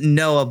doesn't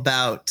know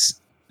about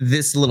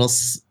this little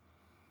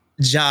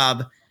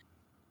job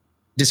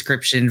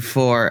description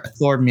for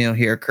Thormil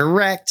here,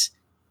 correct?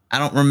 I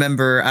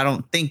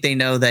don't think they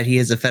know that he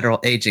is a federal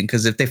agent,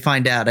 because if they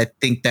find out, I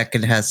think that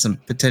could have some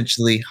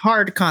potentially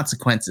hard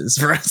consequences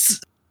for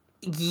us.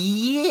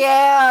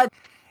 Yeah,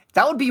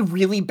 that would be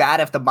really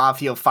bad if the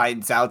mafia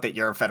finds out that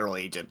you're a federal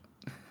agent.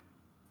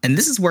 And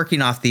this is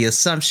working off the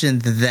assumption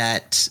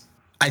that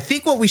I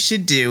think what we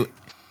should do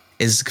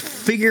is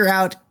figure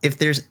out if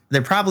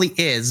there probably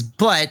is,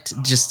 but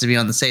just to be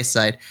on the safe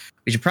side,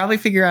 we should probably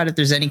figure out if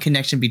there's any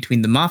connection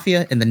between the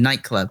mafia and the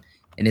nightclub.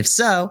 And if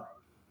so,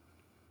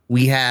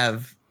 we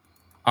have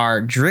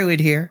our druid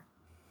here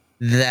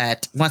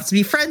that wants to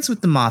be friends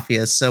with the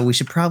mafia, so we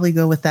should probably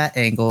go with that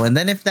angle. And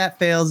then if that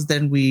fails,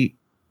 then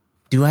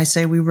do I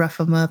say we rough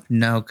them up?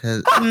 No,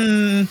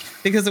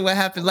 because of what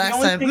happened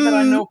last time. The only thing that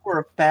I know for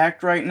a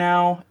fact right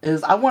now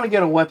is I want to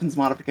get a weapons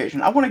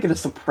modification. I want to get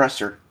a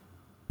suppressor.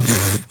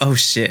 Oh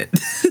shit.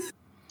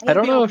 I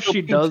don't know if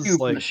she does from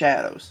like the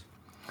shadows.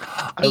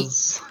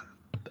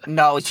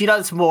 No, she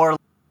does more.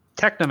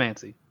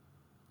 technomancy.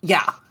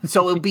 Yeah,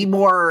 so it'll be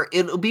more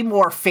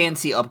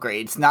fancy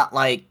upgrades, not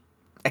like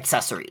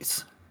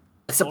accessories.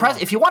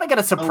 If you want to get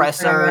a I'm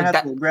suppressor, gonna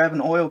have to grab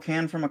an oil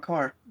can from a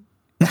car.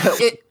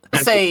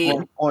 say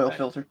Oil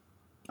filter.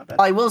 Not bad.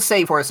 I will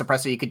say for a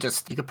suppressor, you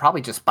could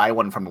probably just buy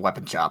one from the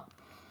weapon shop.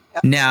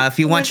 Now, if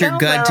you want your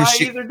gun to I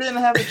shoot, either didn't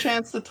have a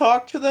chance to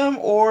talk to them,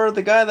 or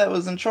the guy that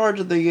was in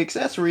charge of the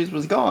accessories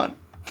was gone.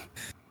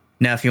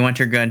 now if you want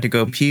your gun to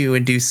go pew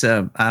and do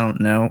some, I don't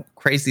know,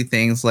 crazy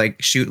things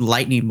like shoot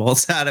lightning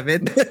bolts out of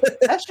it.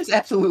 That's just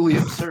absolutely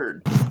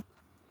absurd.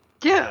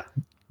 Yeah.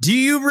 Do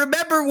you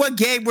remember what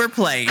game we're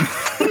playing?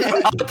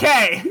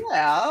 Okay.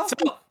 Yeah.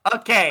 So,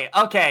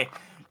 okay.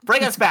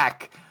 Bring us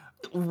back.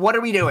 What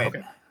are we doing?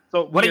 Okay.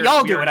 So What are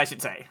y'all doing, I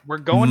should say? We're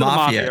going to the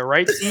Mafia. mafia,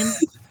 right, team?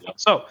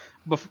 So,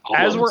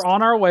 as we're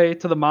on our way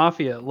to the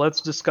mafia,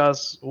 let's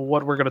discuss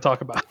what we're going to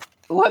talk about.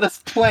 Let us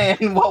plan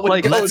what would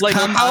Like, go Let's like,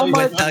 come how up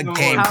with much- a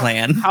game how-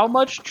 plan. How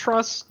much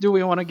trust do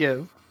we want to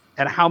give,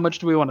 and how much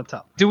do we want to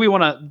tell? Do we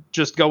want to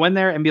just go in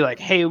there and be like,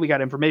 hey, we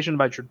got information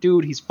about your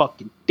dude, he's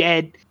fucking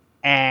dead,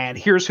 and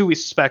here's who we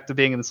suspect of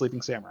being in the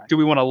Sleeping Samurai? Do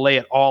we want to lay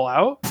it all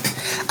out?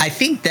 I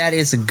think that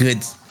is a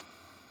good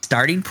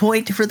starting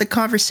point for the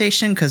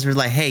conversation, because we're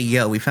like, hey,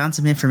 yo, we found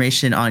some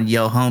information on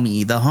yo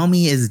homie. The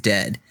homie is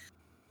dead.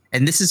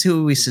 And this is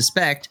who we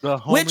suspect, The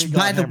homie which, got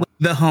by the way,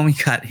 the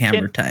homie got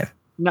hammer time.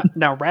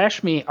 Now,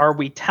 Rashmi, are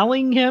we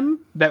telling him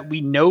that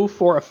we know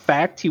for a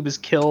fact he was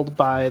killed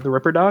by the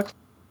Ripper Dog?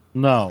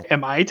 No,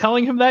 Am I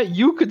telling him that?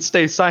 You could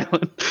stay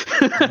silent.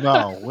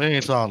 no, we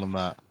ain't telling them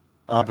that.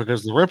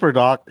 Because the Ripper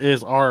Doc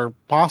is our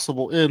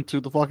possible into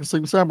the fucking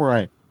Sleeping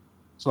Samurai.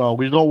 So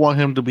we don't want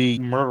him to be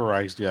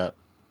murderized yet.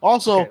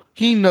 Also, Okay.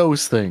 he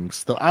knows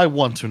things that I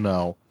want to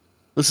know.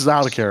 This is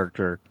out of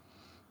character.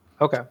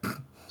 Okay.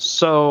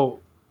 So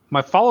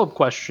my follow-up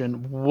question,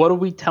 what do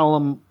we tell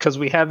him? Because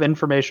we have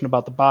information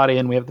about the body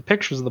and we have the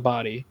pictures of the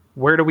body.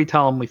 Where do we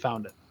tell him we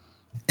found it?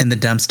 In the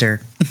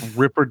dumpster.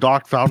 Ripper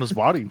Doc found his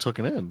body and took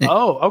it in.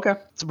 Oh, okay.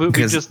 So we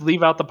Because- just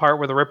leave out the part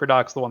where the Ripper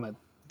Doc's the one that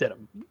did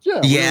him.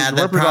 Yeah, Yeah, the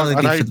that'd Ripper Doc- probably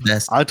and be I, for the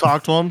best. I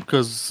talked to him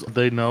because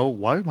they know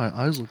why my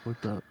eyes look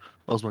like that.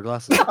 That was my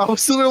glasses. I was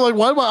sitting there like,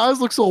 why do my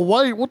eyes look so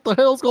white? What the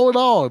hell's going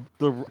on?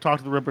 Talk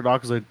to the Ripper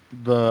Doc because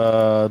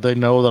they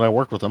know that I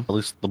worked with him. At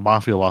least the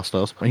mafia boss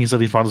does. And he said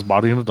he found his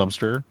body in a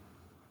dumpster.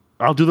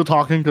 I'll do the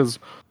talking because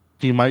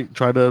he might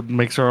try to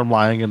make sure I'm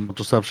lying, and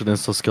deception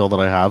is a skill that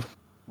I have.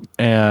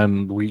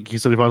 And he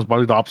said he found his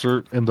body in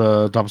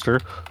the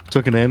dumpster,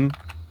 took it in,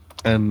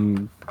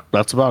 and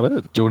that's about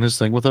it. Doing his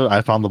thing with it.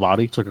 I found the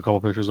body, took a couple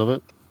pictures of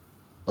it.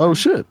 Oh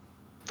shit.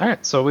 All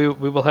right. So we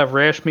will have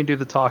Rashmi do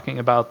the talking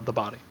about the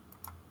body.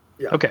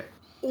 Yeah. Okay.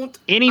 Und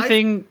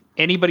Anything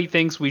anybody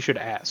thinks we should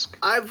ask?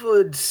 I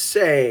would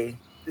say,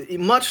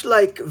 much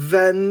like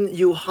when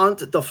you hunt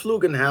the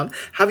Flugenhound.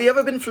 Have you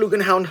ever been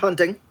Flugenhound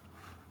hunting?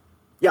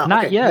 Yeah,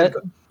 Not okay, yet.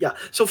 good. Yeah,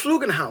 so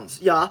Flugenhounds,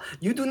 yeah,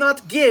 you do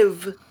not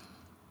give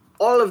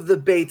all of the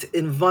bait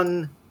in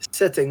one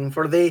setting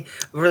for they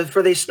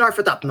snarf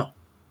it up. No.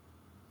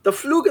 The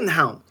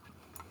Flugenhound,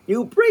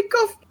 you break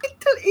off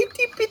little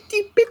itty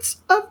bitty bits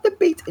of the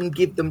bait and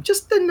give them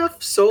just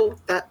enough so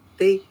that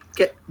they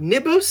get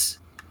nibbles,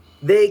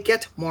 they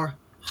get more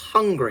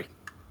hungry.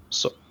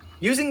 So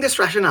Using this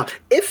rationale,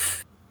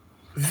 if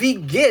we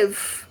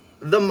give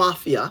the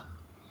mafia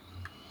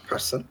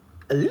person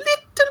a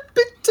little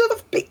bit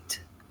of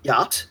bait,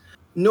 yeah,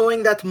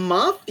 knowing that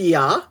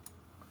mafia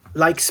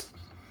likes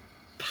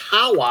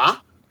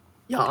power,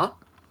 yeah,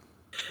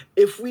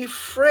 if we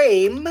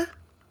frame,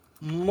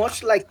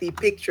 much like the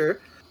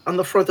picture on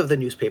the front of the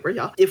newspaper,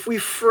 yeah, if we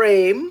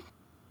frame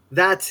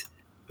that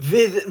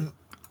with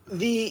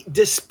the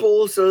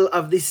disposal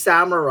of the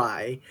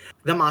samurai,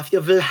 the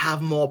mafia will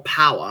have more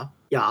power,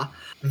 yeah,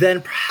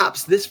 then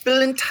perhaps this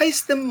will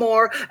entice them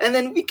more, and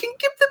then we can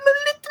give them a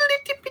little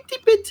itty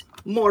bitty bit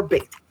more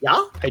bait,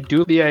 yeah? I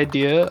do the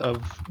idea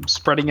of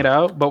spreading it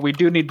out, but we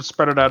do need to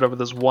spread it out over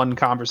this one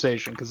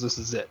conversation because this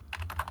is it.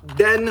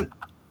 Then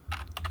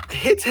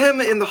hit him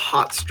in the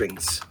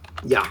heartstrings,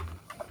 yeah.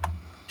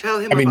 Tell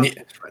him I mean, about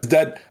his friend.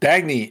 that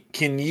Dagny,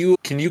 can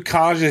you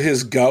conjure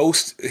his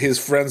ghost, his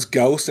friend's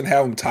ghost, and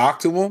have him talk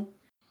to him?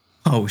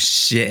 Oh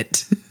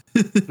shit.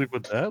 Stick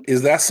with that.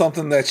 Is that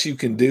something that you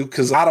can do?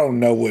 Because I don't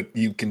know what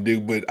you can do,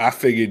 but I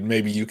figured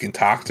maybe you can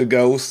talk to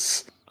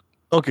ghosts.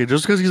 Okay,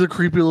 just because he's a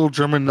creepy little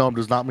German gnome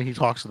does not mean he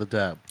talks to the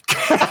dead.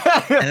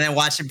 And then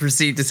watch him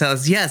proceed to tell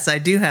us, yes, I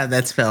do have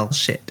that spell.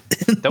 Shit.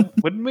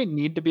 Wouldn't we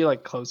need to be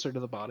like closer to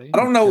the body? I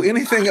don't know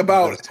anything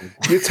about.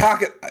 You're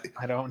talking.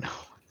 I don't know.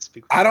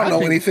 Speak I don't know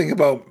magic. anything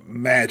about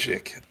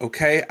magic.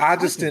 Okay, I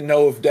just didn't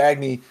know if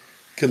Dagny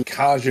could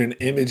conjure an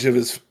image of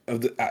his.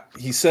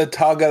 He said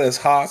tug at his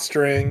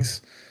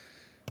heartstrings.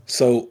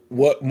 So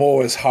what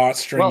more is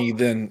heartstringy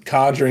than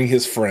conjuring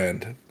his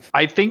friend?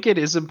 I think it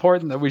is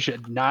important that we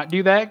should not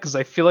do that because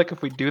I feel like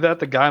if we do that,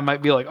 the guy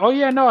might be like, "Oh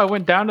yeah, no, I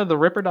went down to the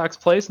Ripperdoc's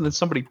place and then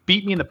somebody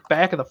beat me in the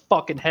back of the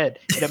fucking head,"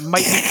 and it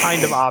might be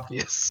kind of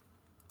obvious.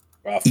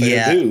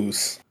 Fair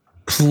dues.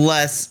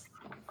 Plus,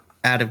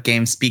 out of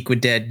game Speak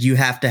with Dead, you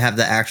have to have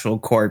the actual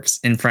corpse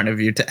in front of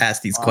you to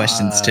ask these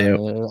questions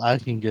too. I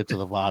can get to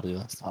the body.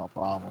 That's not a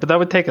problem. But that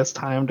would take us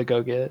time to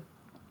go get.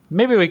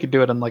 Maybe we could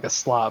do it in like a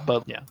slot,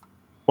 but yeah.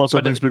 Plus, I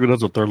But think Speaker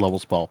does a third level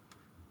spell.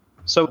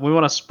 So we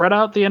want to spread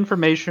out the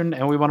information,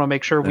 and we want to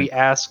make sure we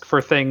ask for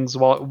things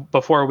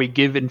before we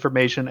give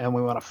information, and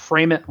we want to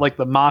frame it like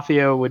the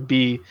mafia would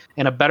be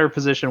in a better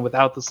position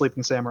without the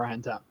sleeping samurai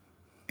in town.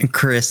 And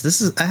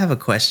Chris, I have a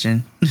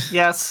question.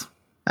 Yes.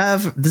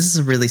 This is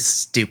a really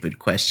stupid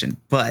question,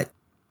 but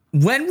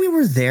when we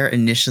were there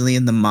initially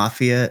in the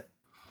mafia,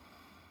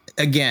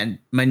 again,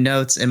 my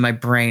notes and my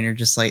brain are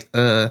just like,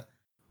 but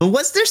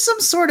was there some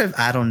sort of,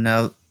 I don't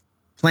know,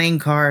 playing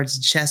cards,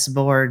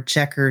 chessboard,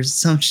 checkers,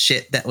 some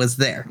shit that was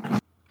there?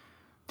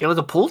 There was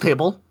a pool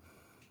table.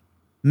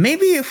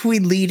 Maybe if we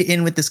lead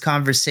in with this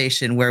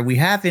conversation where we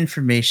have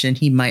information,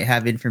 he might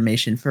have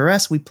information for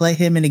us. We play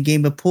him in a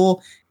game of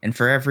pool, and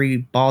for every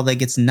ball that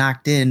gets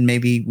knocked in,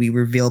 maybe we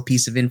reveal a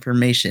piece of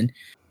information.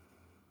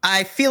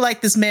 I feel like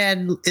this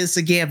man is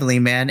a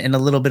gambling man, and a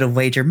little bit of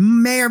wager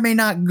may or may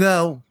not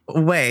go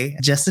away.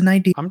 Just an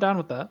idea. I'm down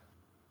with that.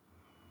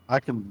 I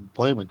can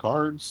play him in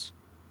cards.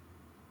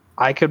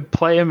 I could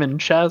play him in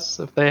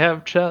chess if they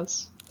have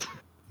chess.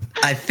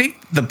 I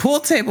think the pool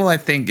table,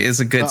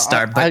 is a good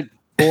start, but I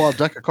pull out a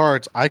deck of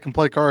cards. I can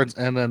play cards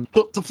and then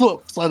flip to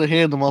flip, slide a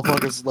hand, the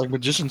motherfuckers like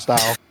magician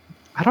style.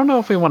 I don't know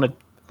if we want to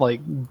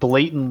like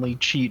blatantly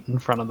cheat in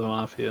front of the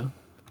mafia.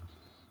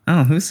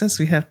 oh, who says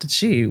we have to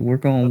cheat? We're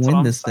going That's to what win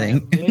I'm this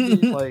saying. thing.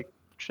 Maybe like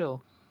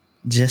chill.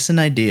 Just an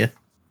idea.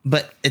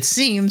 But it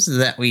seems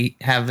that we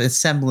have a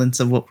semblance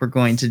of what we're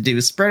going to do.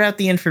 Spread out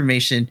the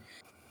information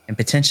and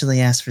potentially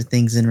ask for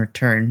things in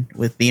return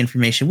with the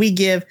information we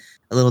give.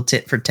 A little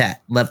tit for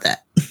tat. Love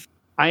that.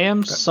 I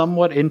am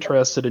somewhat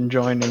interested in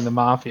joining the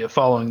mafia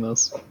following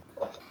this.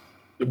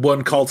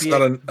 One cult's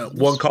not enough.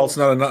 One cult's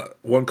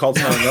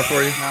not enough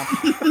for you.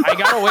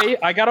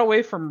 I got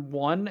away from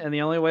one, and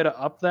the only way to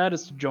up that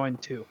is to join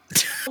two.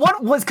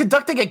 What was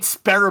conducting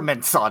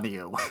experiments on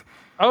you?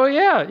 Oh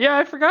yeah,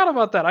 I forgot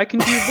about that. I can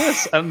do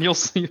this, and you'll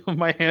see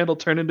my hand will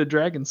turn into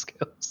dragon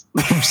scales.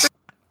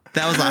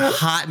 That was a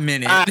hot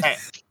minute.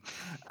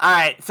 All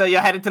right. So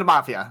you're headed to the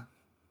mafia.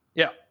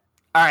 Yeah.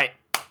 All right.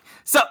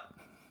 So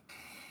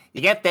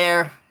you get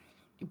there,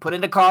 you put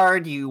in the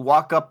card, you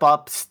walk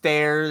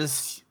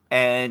upstairs,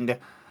 and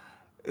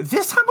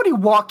this time when you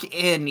walk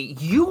in,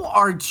 you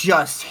are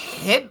just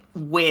hit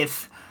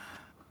with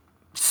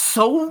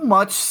so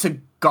much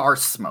cigar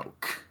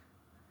smoke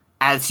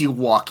as you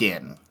walk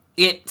in.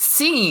 It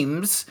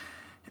seems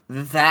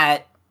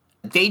that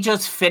they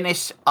just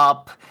finished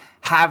up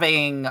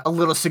having a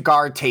little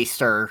cigar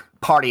taster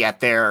party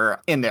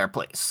in their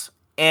place.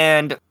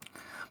 And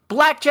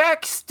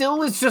Blackjack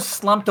still is just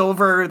slumped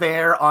over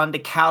there on the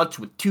couch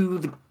with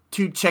two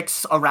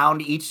chicks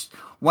around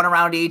one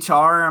around each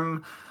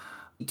arm,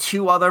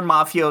 two other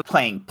mafia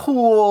playing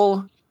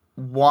pool.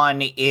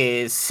 One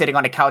is sitting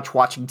on a couch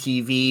watching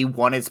TV.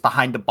 One is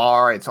behind the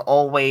bar. It's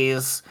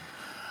always.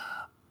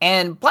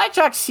 And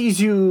Blackjack sees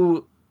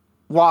you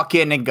walk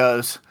in and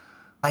goes,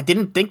 I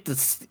didn't think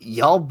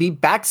y'all be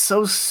back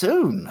so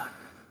soon.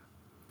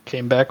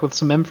 Came back with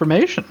some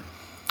information.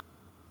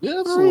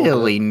 Yeah, it's a little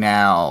Really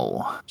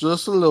now? bit.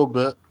 Just a little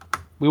bit.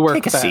 We work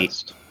Take a seat.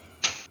 fast.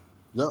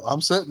 Yeah,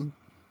 I'm sitting.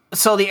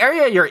 So the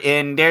area you're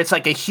in, there's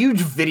like a huge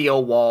video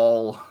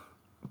wall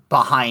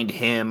behind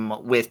him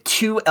with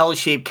two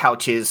L-shaped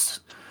couches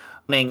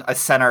and a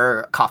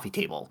center coffee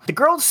table. The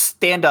girls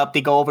stand up,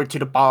 they go over to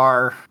the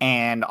bar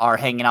and are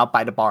hanging out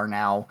by the bar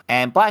now.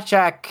 And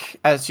Blackjack,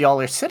 as y'all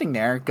are sitting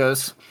there,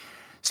 goes,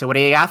 so what do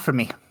you got for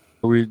me?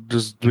 Are we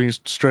just doing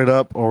straight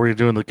up, or are we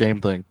doing the game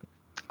thing?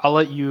 I'll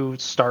let you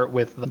start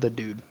with the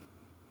dude.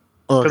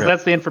 Because Okay.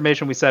 that's the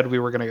information we said we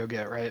were going to go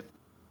get, right?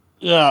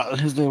 Yeah,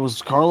 his name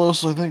was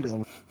Carlos, I think.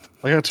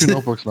 I got 2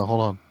 notebooks now.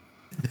 Hold on.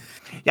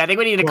 Yeah, I think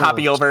we need to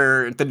copy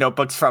over the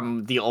notebooks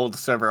from the old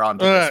server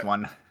onto this Alright.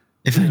 one.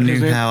 If I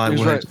knew how I he's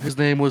would. right. His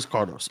name was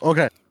Carlos.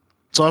 Okay.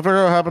 So I figured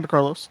out what happened to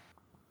Carlos.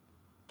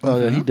 Oh,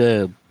 yeah, he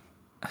did.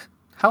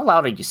 How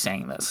loud are you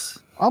saying this?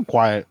 I'm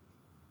quiet.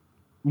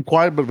 I'm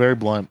quiet, but very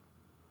blunt.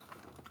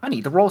 I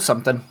need to roll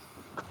something.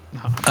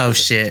 Oh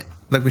shit!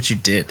 Look what you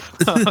did.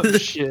 Oh,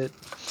 shit.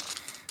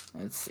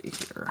 Let's see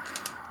here.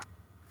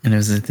 And it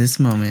was at this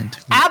moment.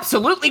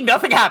 Absolutely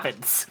nothing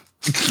happens.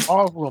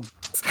 Awesome.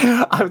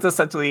 I was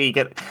essentially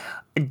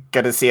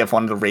gonna see if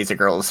one of the Razor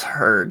girls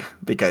heard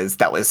because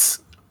that was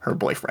her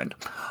boyfriend.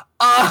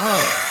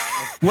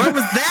 What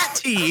was that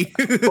tea?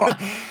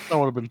 That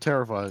would have been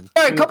terrifying.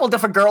 There are a couple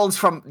different girls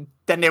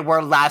than there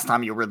were last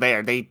time you were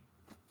there. They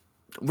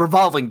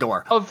revolving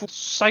door. Of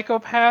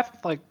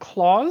psychopath, like,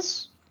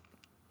 claws?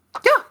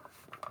 Yeah.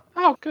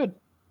 Oh, good.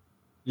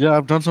 Yeah,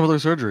 I've done some other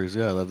surgeries.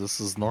 Yeah, this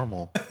is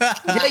normal.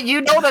 Yeah,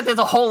 you know that there's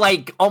a whole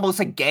almost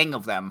a gang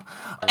of them.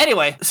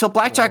 Anyway, so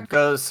Blackjack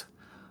goes,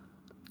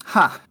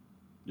 huh?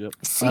 Yep.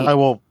 See, I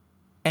won't.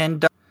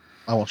 and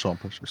I won't show him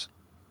pictures.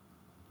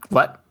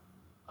 what?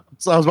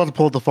 So I was about to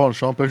pull up the phone and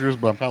show him pictures,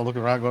 but I'm kind of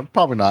looking around, going,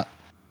 probably not.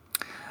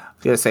 I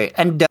was gonna say,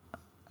 and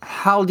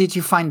how did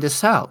you find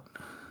this out?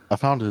 I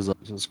found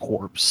his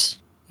corpse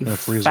You in a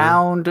freezer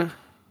found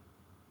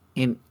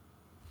in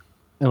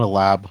in a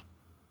lab.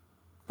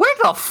 where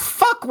the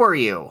fuck were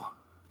you?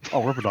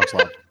 Oh, Ripper Dog's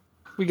lab.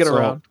 We get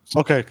around.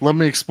 Okay, let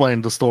me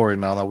explain the story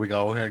now that we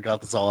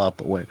got this all out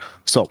the way.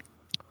 So,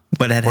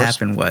 What had First-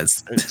 happened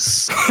was.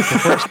 it's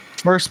the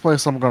first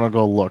place I'm gonna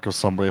go look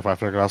if I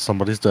figure out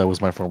somebody's dead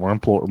was my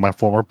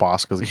former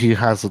boss, because he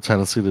has a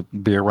tendency to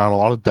be around a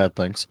lot of dead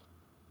things.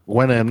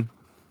 Went in,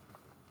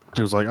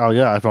 he was like, "Oh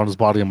yeah, I found his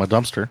body in my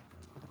dumpster.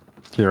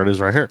 Here it is,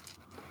 right here."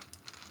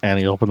 And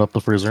he opened up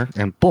the freezer,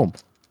 and boom,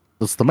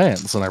 it's the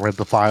man's. And I read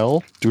the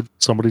file. Dude,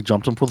 somebody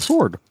jumped him with a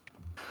sword.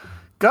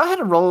 Go ahead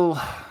and roll,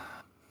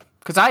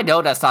 because I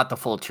know that's not the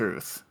full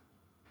truth.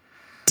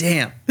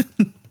 Damn.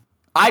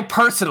 I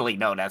personally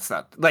know that's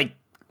not,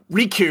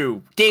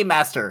 Riku, Game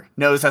Master,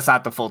 knows that's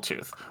not the full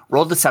truth.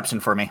 Roll deception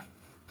for me.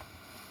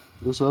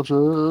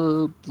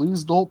 Deception.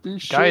 Please don't be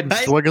shit.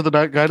 Guidance. Do I get the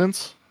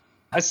guidance?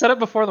 I said it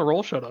before the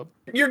roll showed up.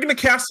 You're gonna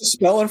cast a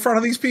spell in front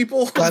of these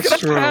people? That's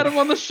true. Pat him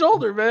on the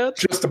shoulder, man.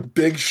 Just a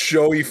big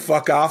showy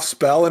fuck off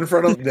spell in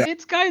front of them.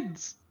 It's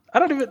guidance. I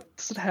don't even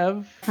does it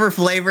have. For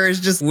flavor, it's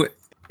just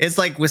it's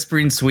like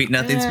whispering sweet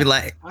nothings. Be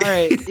like, All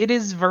right, it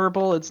is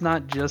verbal. It's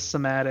not just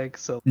somatic.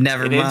 So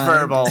never It mind. is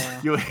verbal.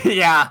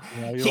 Yeah.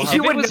 Yeah, You if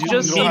it would was know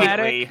just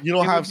immediately. somatic, You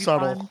don't it have would be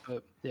subtle. fine,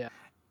 but yeah.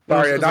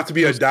 Sorry, not to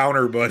be a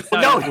downer, but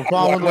No, We're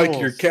following like the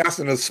you're rules.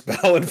 casting a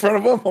spell in front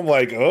of them. I'm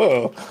like,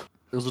 oh.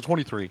 It was a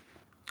 23.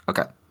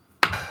 Okay.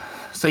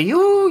 So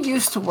you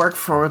used to work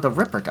for the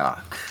Ripper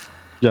Doc.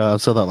 Yeah, I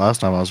said that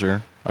last time I was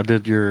here. I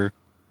did your.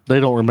 They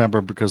don't remember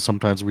because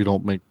sometimes we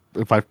don't make.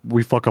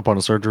 We fuck up on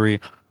a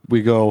surgery,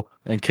 we go,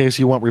 in case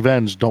you want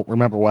revenge, don't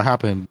remember what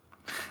happened.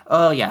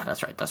 Oh, yeah,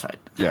 that's right.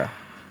 Yeah.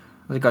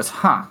 He goes,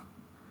 huh.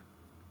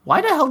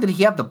 Why the hell did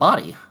he have the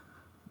body?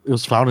 It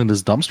was found in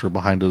his dumpster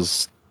behind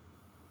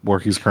where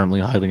he's currently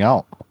hiding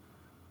out.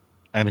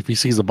 And if he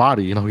sees a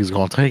body, he's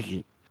going to take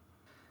it.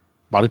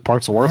 Body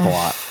parts are worth a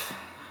lot.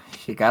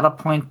 You got a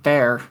point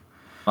there.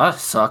 That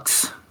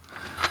sucks.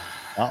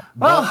 But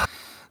Well,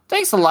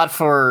 thanks a lot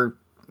for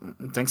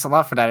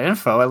that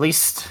info. At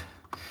least,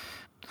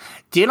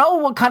 do you know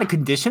what kind of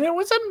condition it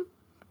was in?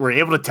 Were you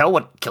able to tell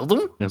what killed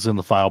him? it's in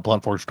the file,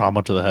 blunt force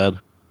trauma to the head.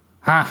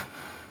 Huh.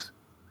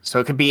 So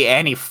it could be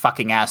any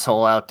fucking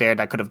asshole out there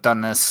that could have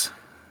done this.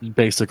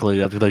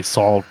 Basically, after they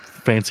saw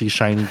fancy,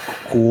 shiny,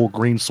 cool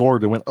green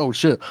sword, they went, "Oh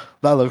shit,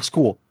 that looks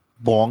cool."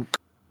 Bonk.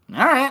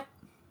 All right.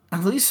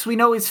 At least we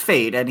know his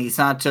fate, and he's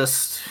not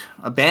just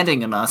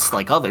abandoning us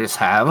like others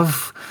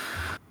have.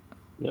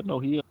 Yeah, no,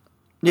 he.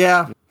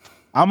 Yeah.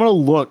 I'm gonna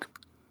look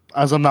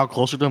as I'm now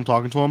closer to him,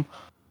 talking to him.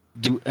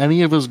 Do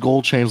any of his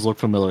gold chains look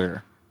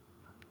familiar?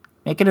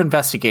 Make an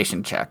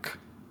investigation check.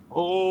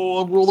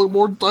 Oh, I'm rolling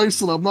more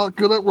dice and I'm not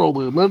good at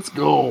rolling. Let's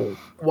go.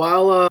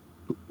 While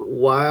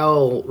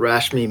while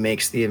Rashmi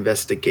makes the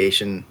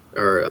investigation,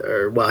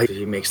 or while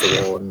he makes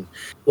the roll, and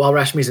while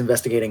Rashmi's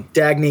investigating,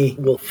 Dagny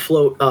will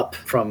float up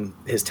from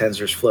his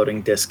Tensor's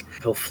floating disc.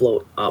 He'll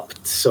float up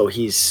so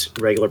he's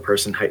regular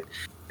person height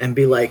and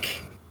be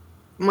like,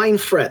 "Mein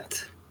friend,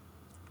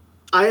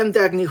 I am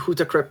Dagny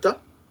Huta Crypta.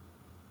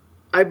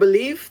 I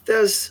believe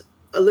there's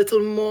a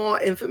little more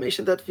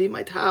information that we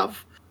might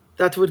have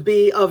that would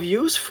be of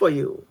use for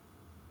you.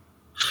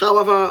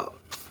 However,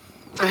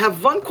 I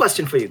have one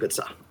question for you, good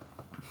sir.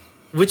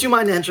 Would you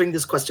mind answering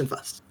this question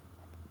first?"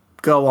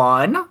 Go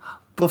on.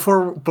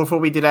 Before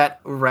we do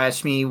that,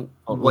 Rashmi,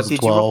 what did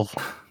 12. you roll?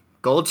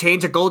 Gold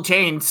chains or gold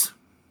chains?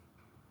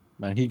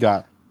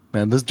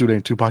 Man, this dude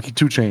ain't Tupac. He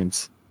 2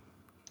 chains.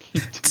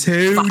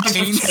 2 5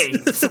 chains.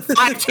 chains.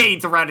 5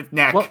 chains around his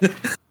neck. Well,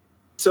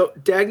 So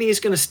Dagny is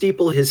going to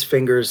steeple his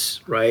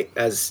fingers, right?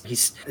 As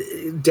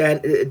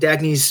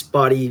Dagny's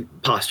body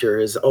posture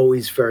is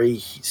always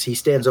he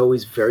stands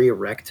always very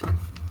erect,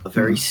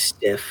 very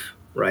stiff,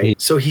 right?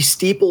 So he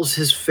steeples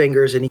his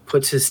fingers and he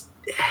puts his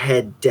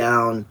head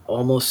down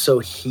almost so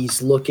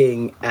he's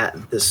looking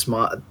at this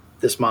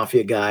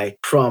mafia guy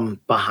from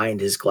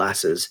behind his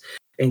glasses.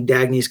 And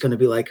Dagny's going to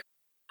be like,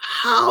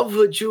 "How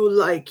would you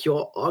like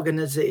your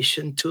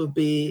organization to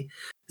be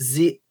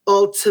the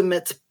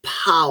ultimate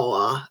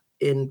power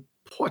in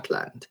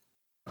Portland?"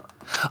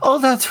 Oh,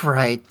 that's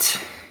right.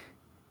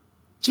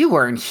 You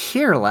weren't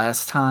here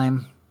last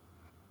time.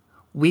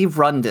 We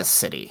run this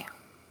city.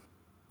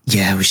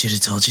 Yeah, we should have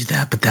told you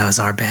that, but that was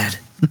our bad.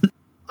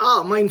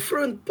 "Ah, mein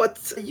friend,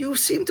 but you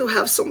seem to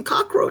have some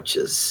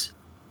cockroaches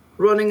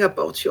running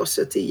about your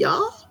city,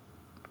 yeah?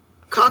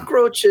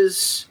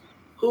 Cockroaches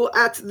who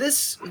at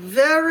this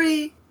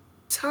very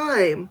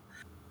time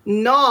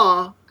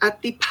gnaw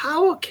at the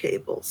power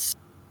cables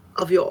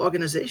of your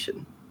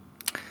organization."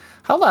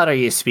 How loud are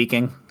you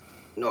speaking?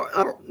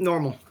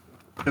 Normal.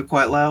 They're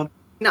quite loud.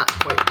 Not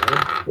quite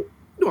loud, but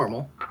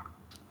normal.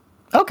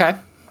 Okay.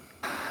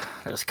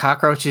 There's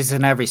cockroaches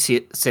in every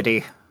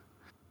city.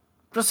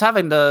 Just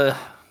having the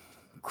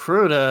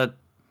crew to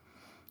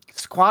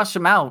squash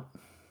them out.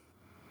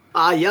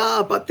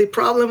 Yeah, but the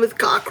problem with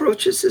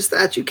cockroaches is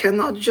that you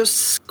cannot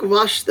just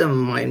squash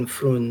them, mein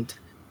Freund.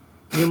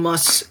 You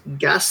must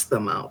gas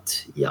them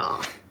out,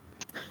 yeah.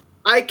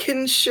 I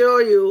can show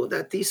you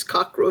that these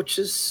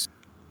cockroaches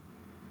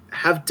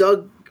have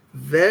dug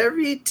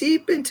very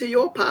deep into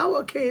your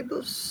power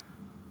cables.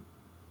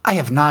 I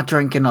have not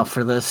drank enough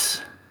for this.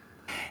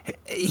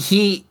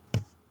 He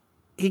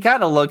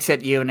kind of looks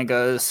at you and he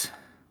goes,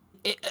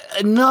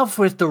 "Enough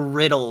with the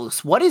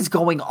riddles. What is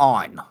going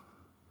on?"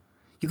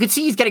 You can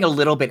see he's getting a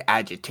little bit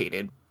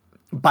agitated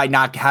by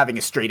not having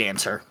a straight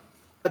answer.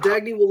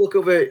 Dagny will look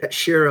over at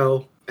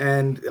Shiro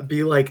and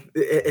be like,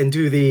 and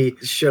do the,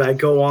 "Should I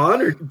go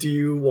on or do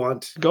you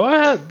want?" go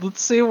ahead.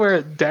 Let's see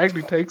where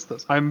Dagny takes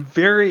this. I'm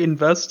very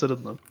invested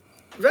in them.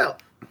 Well,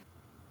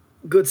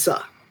 good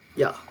sir,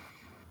 yeah.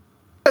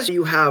 As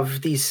you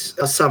have these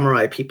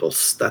samurai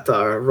peoples that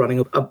are running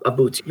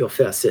about your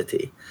fair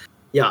city.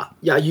 Yeah,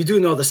 you do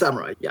know the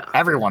samurai, yeah.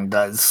 Everyone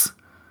does.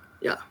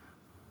 Yeah.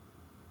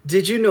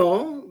 Did you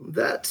know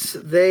that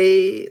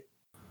they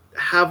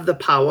have the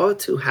power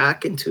to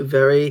hack into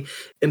very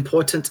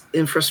important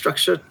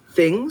infrastructure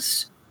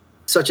things,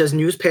 such as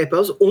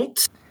newspapers and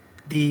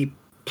the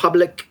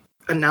public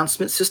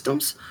announcement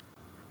systems?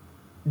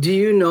 Do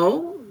you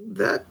know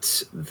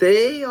that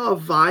they are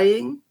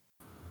vying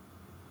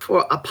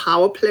for a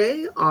power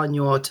play on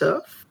your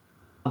turf?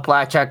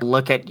 Blackjack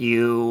look at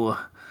you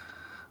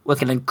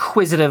with an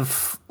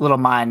inquisitive little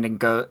mind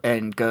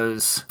and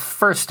goes,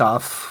 "First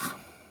off,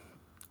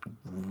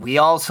 we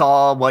all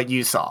saw what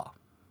you saw.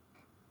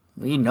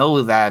 We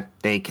know that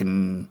they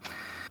can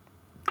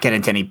get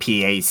into any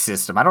PA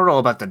system. I don't know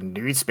about the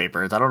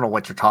newspapers. I don't know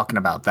what you're talking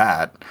about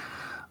that.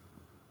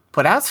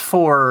 But as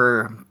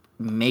for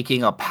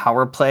making a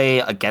power play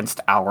against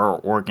our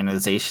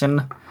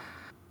organization,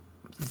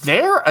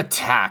 their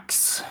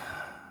attacks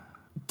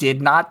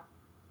did not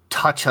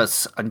touch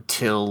us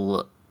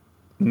until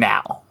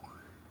now.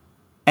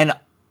 And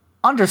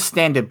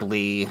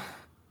understandably,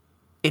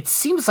 it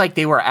seems like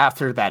they were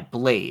after that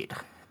blade,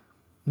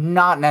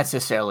 not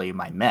necessarily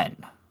my men.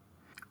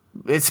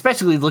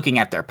 Especially looking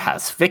at their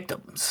past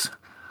victims.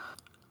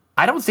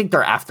 I don't think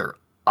they're after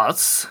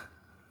us,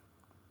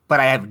 but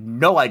I have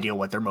no idea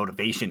what their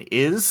motivation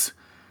is.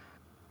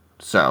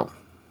 So,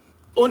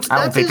 I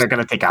don't think they're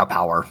going to take out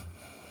power.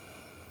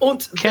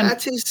 And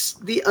that is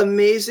the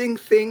amazing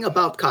thing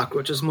about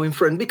cockroaches, my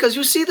friend, because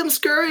you see them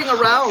scurrying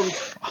around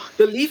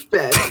the leaf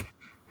bed,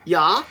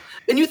 yeah?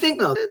 And you think,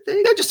 no,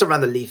 they're just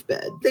around the leaf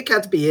bed. They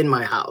can't be in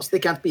my house. They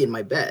can't be in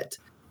my bed.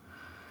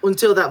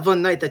 Until that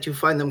one night that you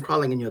find them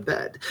crawling in your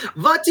bed.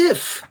 What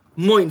if,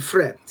 mein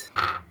friend,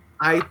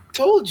 I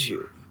told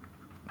you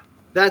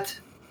that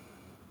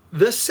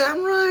the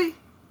samurai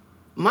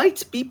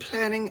might be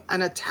planning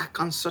an attack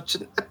on such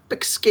an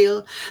epic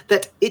scale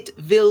that it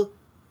will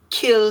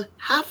kill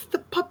half the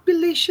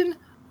population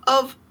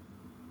of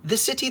the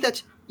city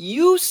that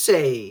you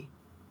say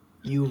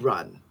you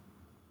run?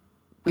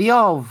 We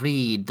all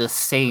read the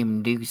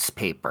same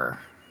newspaper.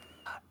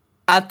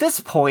 At this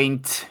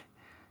point,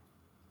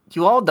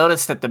 you all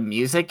notice that the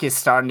music is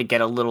starting to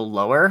get a little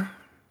lower,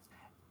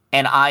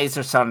 and eyes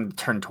are starting to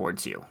turn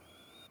towards you.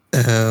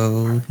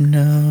 Oh,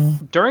 no.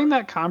 During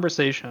that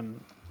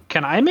conversation,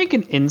 can I make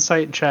an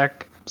insight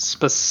check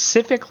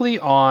specifically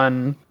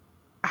on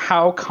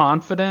how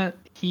confident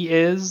he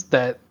is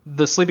that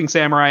the Sleeping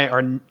Samurai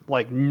are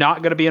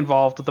not going to be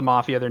involved with the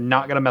Mafia? They're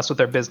not going to mess with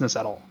their business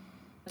at all.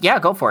 Yeah,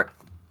 go for it.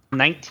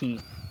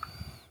 19.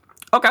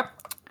 Okay.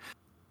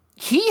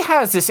 He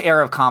has this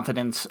air of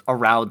confidence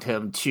around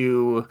him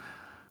to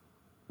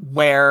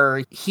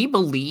where he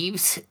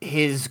believes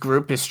his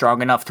group is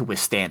strong enough to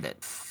withstand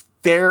it.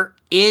 There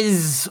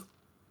is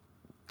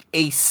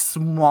a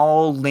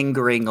small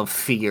lingering of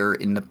fear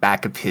in the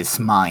back of his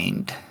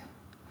mind.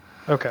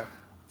 Okay.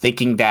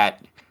 Thinking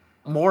that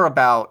more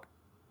to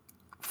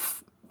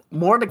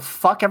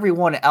fuck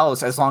everyone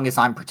else as long as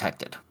I'm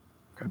protected.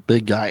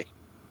 Big guy.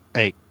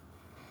 Hey,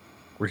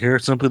 we're here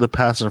simply to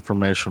pass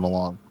information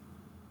along.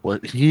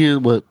 What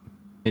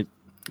a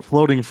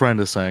floating friend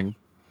is saying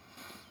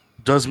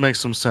does make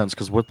some sense,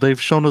 because what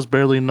they've shown us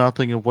barely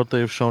nothing, and what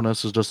they've shown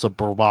us is just a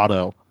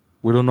bravado.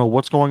 We don't know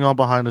what's going on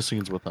behind the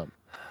scenes with them.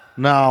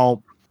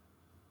 Now,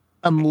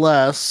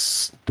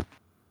 unless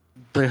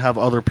they have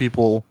other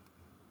people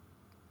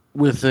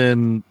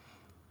within,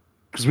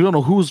 because we don't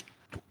know who's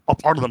a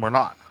part of them or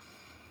not.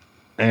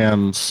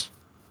 And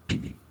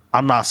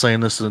I'm not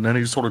saying this in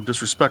any sort of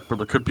disrespect, but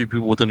there could be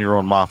people within your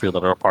own mafia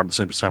that are a part of the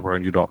same samurai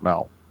and you don't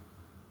know.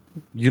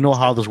 You know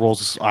how this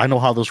rolls. I know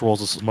how this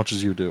rolls as much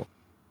as you do.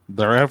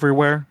 They're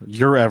everywhere.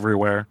 You're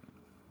everywhere.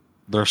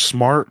 They're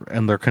smart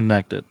and they're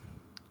connected.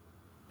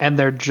 And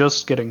they're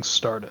just getting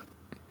started.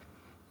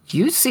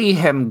 You see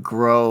him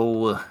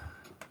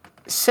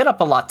sit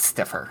up a lot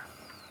stiffer.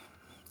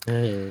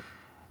 Hey.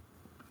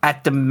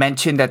 At the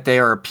mention that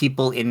there are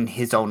people in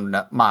his own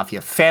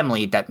mafia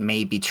family that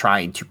may be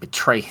trying to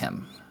betray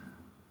him.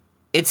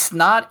 It's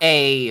not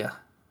a,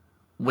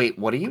 wait,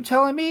 what are you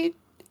telling me?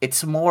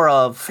 It's more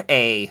of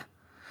a,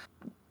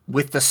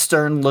 with the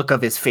stern look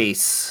of his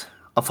face,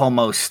 of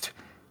almost,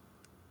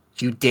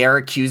 you dare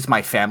accuse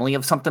my family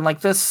of something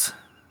like this?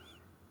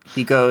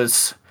 He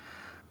goes,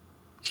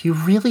 do you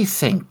really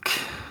think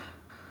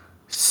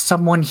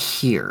someone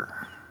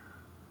here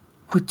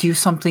would do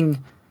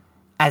something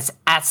as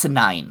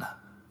asinine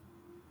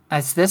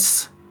as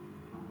this?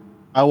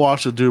 I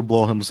watched a dude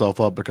blow himself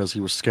up because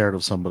he was scared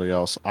of somebody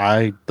else.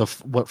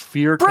 What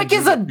fear? Brick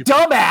is a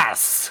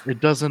dumbass!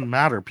 It doesn't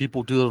matter.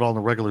 People do it on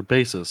a regular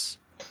basis.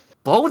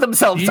 Blow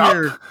themselves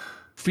up?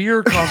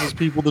 Fear causes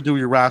people to do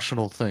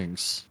irrational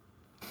things.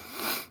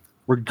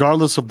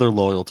 Regardless of their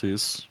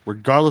loyalties,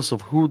 regardless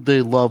of who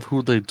they love,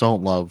 who they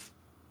don't love.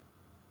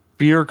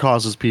 Fear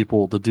causes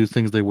people to do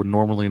things they would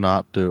normally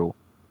not do.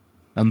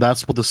 And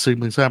that's what the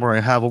Sleeping Samurai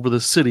have over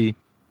the city,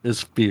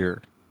 is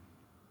fear.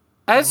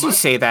 As you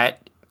say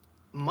that,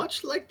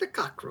 much like the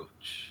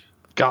cockroach.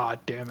 God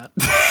damn it.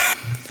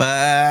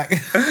 Fuck.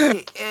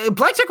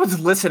 Blackjack was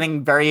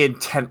listening very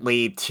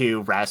intently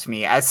to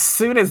Rashmi. As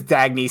soon as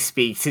Dagny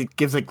speaks, he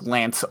gives a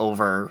glance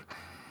over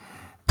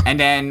and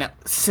then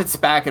sits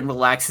back and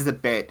relaxes a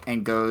bit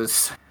and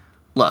goes,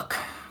 look,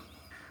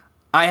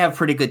 I have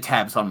pretty good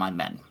tabs on my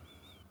men.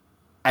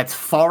 As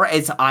far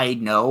as I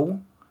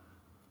know,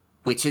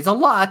 which is a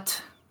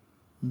lot,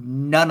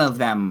 none of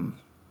them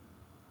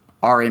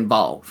are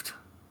involved.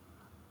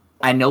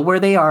 I know where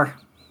they are.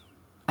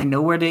 I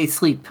know where they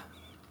sleep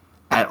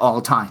at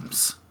all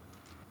times.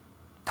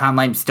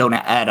 Timelines don't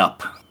add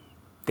up.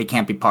 They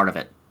can't be part of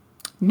it.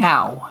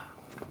 Now,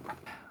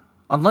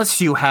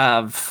 unless you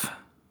have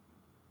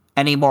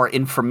any more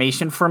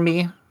information for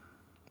me,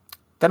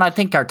 then I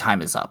think our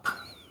time is up.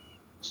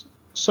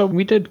 So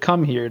we did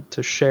come here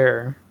to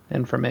share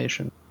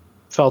information.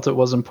 Felt it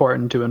was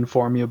important to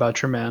inform you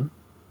about your man.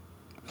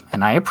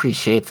 And I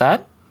appreciate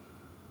that.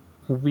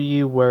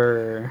 We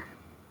were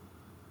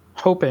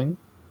hoping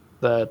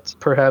that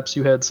perhaps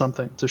you had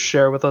something to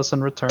share with us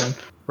in return,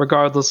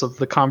 regardless of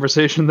the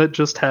conversation that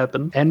just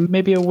happened, and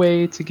maybe a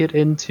way to get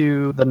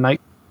into the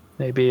night,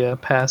 maybe a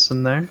pass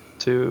in there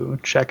to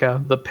check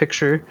out the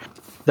picture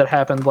that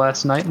happened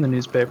last night in the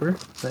newspaper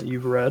that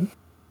you've read.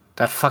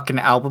 That fucking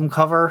album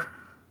cover?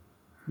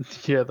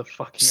 Yeah, the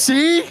fucking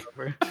See?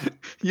 album cover.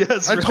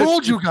 Yes, I Rich.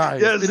 told you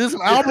guys. Yes, it is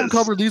an album yes.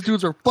 cover. These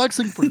dudes are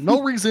flexing for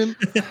no reason.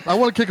 I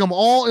want to kick them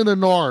all in the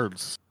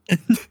nards.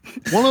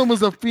 One of them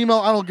is a female.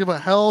 I don't give a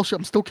hell.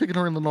 I'm still kicking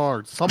her in the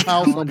nards.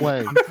 Somehow, some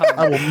way.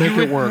 I will make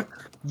it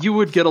work. You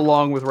would get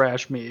along with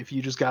Rashmi if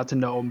you just got to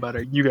know him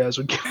better. You guys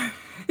would get...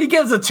 He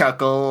gives a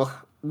chuckle,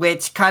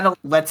 which kind of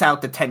lets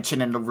out the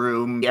tension in the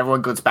room.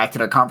 Everyone goes back to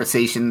their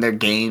conversation, their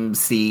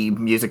games. The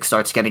music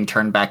starts getting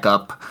turned back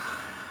up.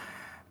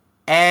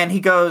 And he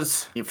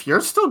goes, if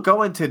you're still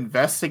going to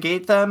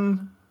investigate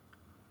them,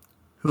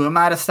 who am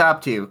I to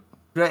stop you?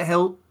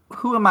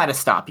 Who am I to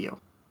stop you?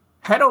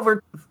 Head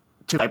over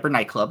to Viper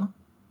Nightclub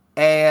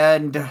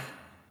and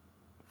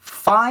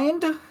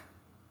find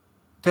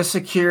the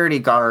security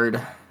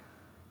guard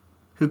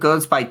who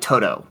goes by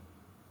Toto.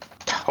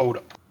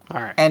 Totem.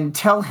 All right. and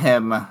tell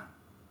him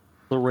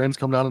The rains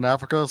come down in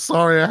Africa.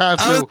 Sorry, I had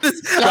to.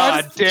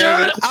 God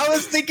damn it. I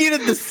was thinking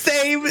of the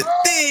same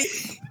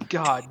thing.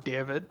 God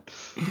damn it.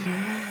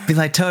 Be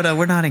like, Toto,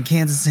 we're not in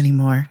Kansas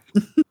anymore.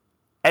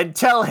 and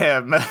tell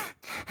him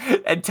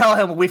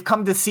we've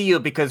come to see you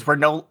because we're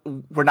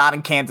not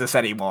in Kansas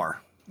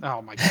anymore.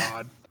 Oh my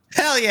god.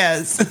 Hell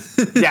yes.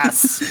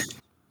 Yes.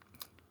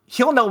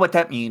 He'll know what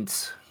that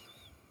means.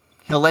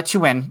 He'll let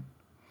you in.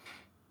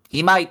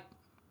 He might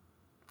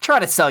try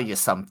to sell you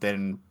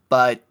something,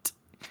 but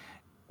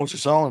What you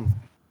selling?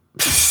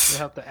 You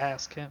have to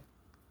ask him.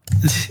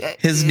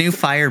 His new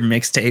Fire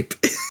mixtape.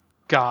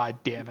 God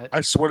damn it. I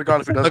swear to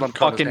God, if he doesn't, I'm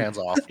cutting his Fucking- hands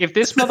off. If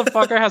this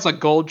motherfucker has a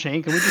gold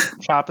chain, can we just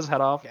chop his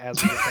head off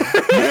as we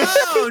get there?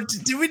 No,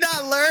 did we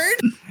not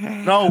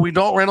learn? No, we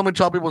don't randomly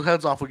chop people's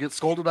heads off. We get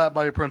scolded at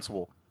by a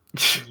principal. I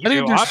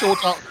didn't do shit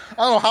without. I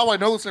don't know how I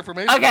know this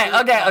information.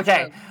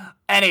 Okay.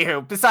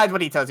 Anywho, besides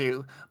what he tells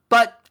you,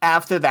 but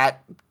after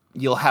that,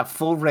 you'll have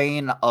full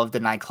reign of the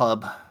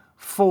nightclub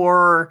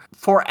for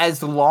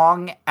as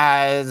long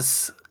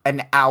as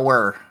an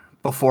hour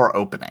before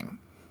opening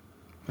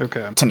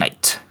Okay.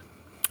 tonight.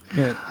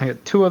 Yeah, I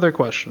got two other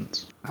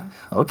questions.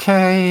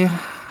 Okay.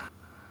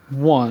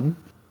 One,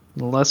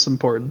 less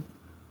important.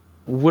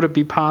 Would it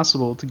be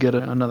possible to get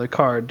another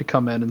card to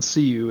come in and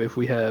see you if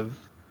we have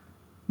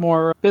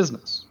more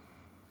business?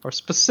 Or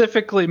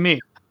specifically me?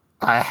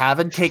 I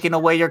haven't taken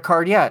away your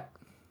card yet.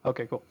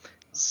 Okay, cool.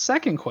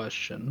 Second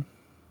question.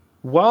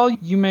 While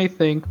you may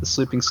think the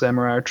Sleeping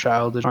Samurai or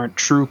Childish aren't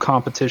true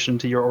competition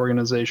to your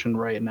organization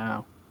right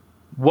now,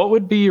 what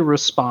would be your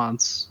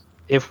response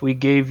if we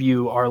gave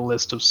you our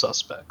list of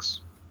suspects?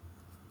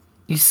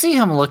 You see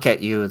him look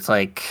at you, it's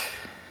like,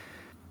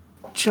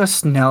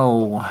 just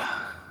know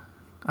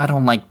I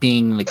don't like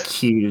being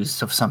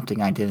accused of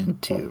something I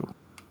didn't do.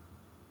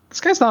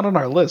 This guy's not on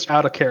our list.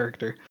 Out of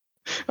character.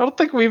 I don't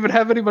think we even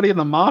have anybody in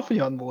the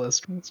Mafia on the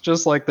list. It's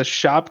just like the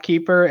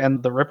shopkeeper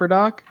and the Ripper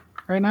Doc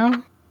right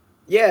now.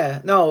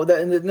 Yeah, no,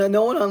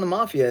 no one on the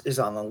Mafia is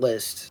on the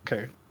list.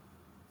 Okay.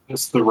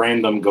 It's the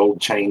random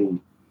gold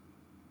chain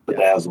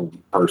bedazzled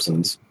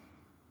persons.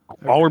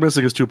 All we're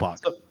missing is Tupac.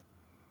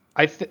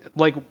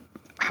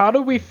 How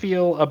do we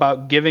feel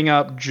about giving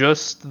up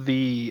just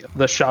the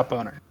shop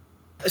owner?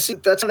 See,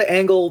 that's the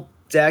angle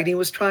Dagny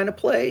was trying to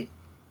play.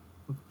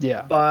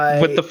 Yeah. By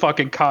With the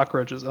fucking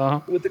cockroaches,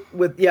 with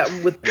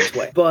this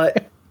way,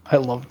 but I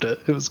loved it.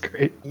 It was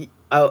great. he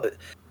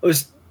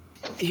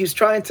was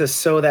trying to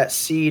sow that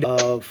seed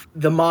of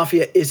the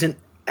Mafia isn't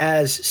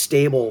as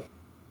stable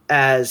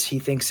as he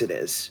thinks it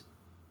is.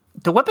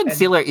 The weapons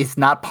dealer is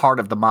not part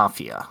of the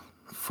Mafia,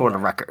 for the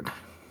record.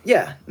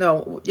 Yeah,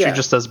 no, yeah. She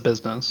just does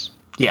business.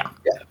 Yeah.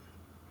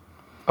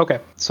 Okay,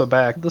 so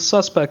back. The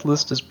suspect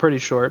list is pretty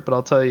short, but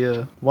I'll tell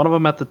you, one of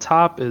them at the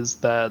top is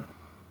the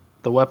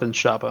weapons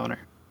shop owner.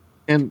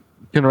 And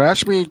can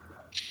Rashmi's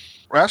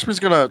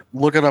gonna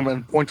look at him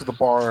and point to the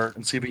bar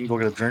and see if he can go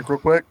get a drink real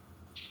quick.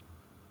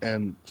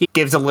 And He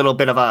gives a little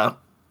bit of a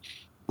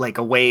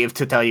wave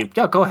to tell you,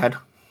 yeah, go ahead.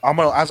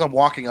 as I'm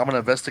walking, I'm gonna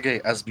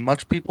investigate as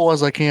much people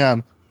as I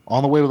can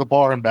on the way to the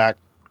bar and back.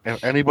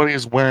 If anybody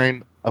is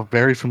wearing a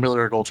very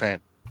familiar gold chain.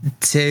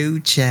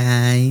 2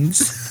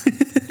 chains.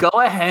 Go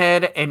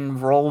ahead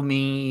and roll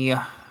me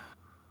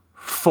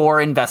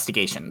 4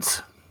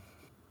 investigations.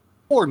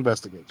 4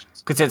 investigations.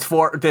 Because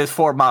there's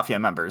four Mafia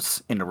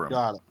members in the room.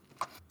 Got it.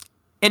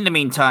 In the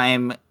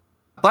meantime,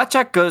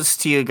 Blackjack goes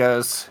to you,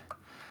 goes,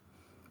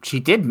 she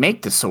did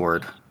make the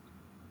sword.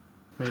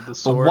 Made the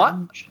sword. What?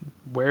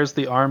 Where's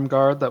the arm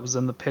guard that was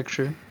in the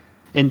picture?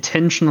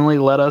 Intentionally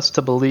led us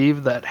to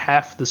believe that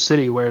half the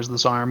city wears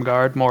this arm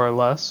guard, more or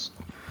less.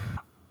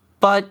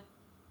 But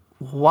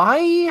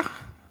why?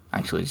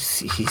 Actually,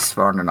 he's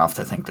smart enough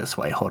to think this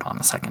way. Hold on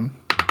a second.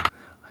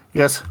 He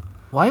goes,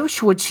 why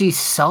would she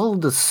sell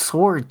the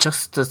sword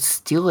just to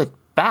steal it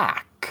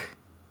back?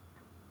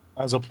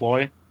 As a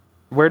ploy,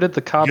 Where did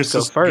the cops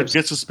go first?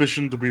 Get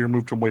suspicion to be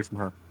removed away from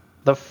her.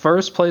 The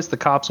first place the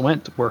cops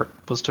went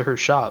was to her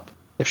shop.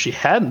 If she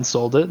hadn't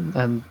sold it,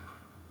 and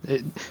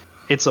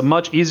it's a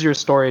much easier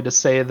story to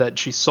say that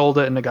she sold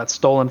it and it got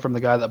stolen from the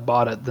guy that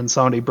bought it than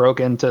somebody broke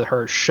into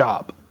her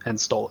shop and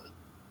stole it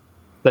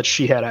that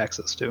she had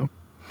access to.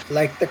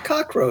 Like the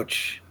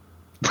cockroach.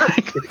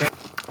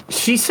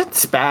 He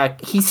sits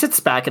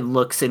back and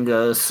looks and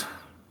goes,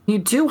 you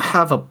do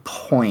have a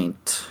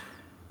point.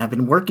 I've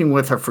been working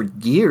with her for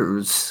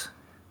years.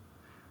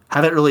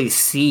 Haven't really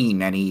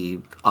seen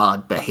any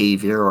odd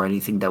behavior or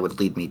anything that would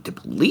lead me to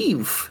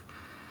believe.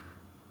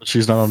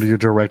 She's not under your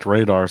direct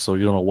radar, so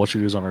you don't know what she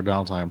does on her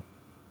downtime.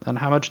 And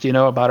how much do you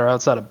know about her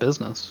outside of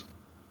business?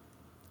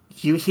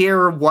 You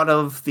hear one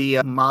of the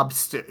other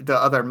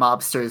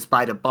mobsters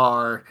by the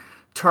bar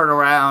turn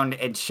around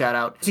and shout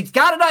out, she's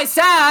got a nice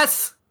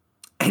ass!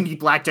 And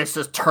Blackjack's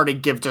just turn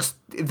and give just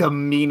the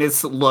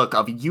meanest look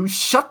of, you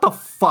shut the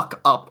fuck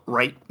up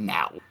right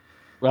now.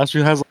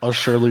 Rashmi has a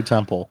Shirley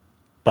Temple.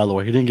 By the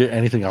way, he didn't get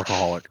anything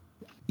alcoholic.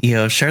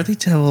 Yo, Shirley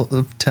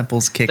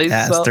Temple's kick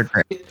ass. They're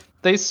great.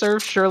 They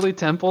serve Shirley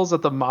Temples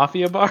at the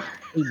Mafia bar.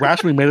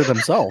 Rashmi made it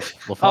himself.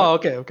 The fuck? Oh,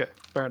 okay.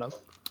 Fair enough.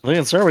 They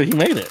didn't serve it. He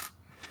made it.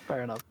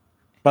 Fair enough.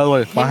 By the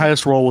way, my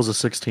highest roll was a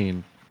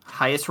 16.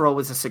 Highest roll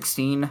was a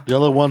 16. The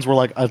other ones were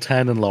like a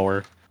 10 and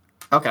lower.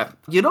 Okay.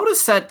 You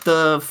notice that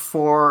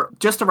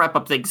just to wrap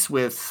up things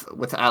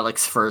with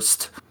Alex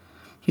first,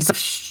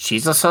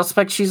 she's a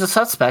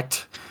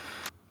suspect.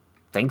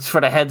 Thanks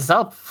for the heads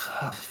up.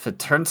 If it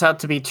turns out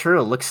to be true,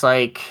 it looks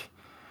like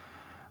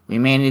we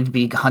may need to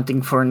be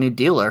hunting for a new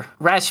dealer.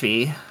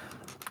 Rashmi,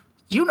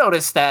 you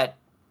notice that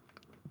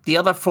the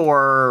other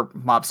 4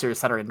 mobsters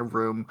that are in the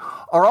room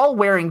are all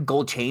wearing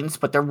gold chains,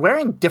 but they're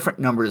wearing different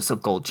numbers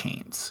of gold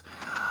chains.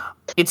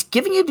 It's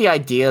giving you the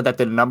idea that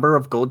the number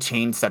of gold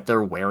chains that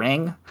they're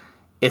wearing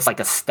is like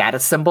a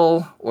status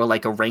symbol or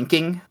like a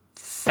ranking.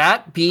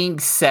 That being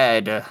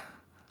said,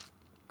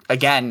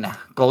 again,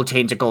 gold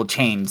chains are gold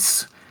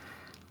chains.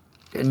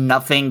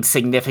 Nothing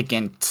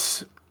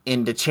significant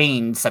in the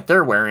chains that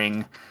they're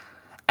wearing,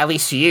 at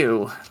least to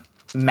you,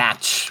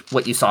 match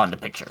what you saw in the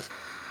picture.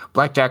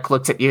 Blackjack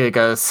looks at you and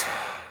goes,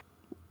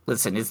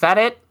 listen, is that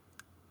it?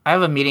 I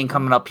have a meeting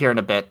coming up here in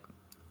a bit.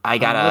 I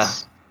gotta...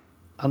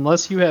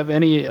 Unless you have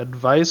any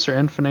advice or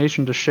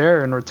information to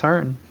share in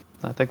return,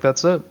 I think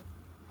that's it.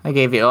 I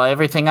gave you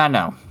everything I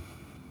know.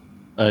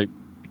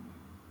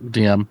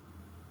 DM.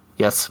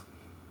 Yes.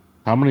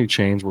 How many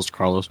chains was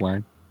Carlos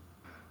wearing?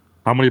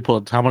 How many?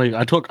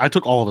 I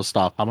took all of the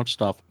stuff. How much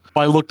stuff?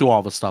 I looked through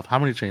all the stuff. How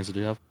many chains did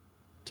you have?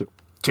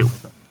 2.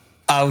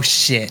 Oh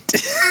shit.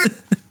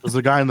 Does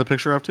the guy in the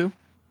picture have 2?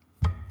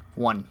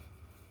 1.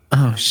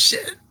 Oh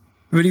shit.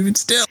 But even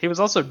still. He was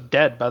also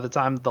dead by the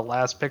time the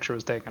last picture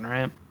was taken,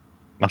 right?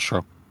 Not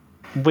sure.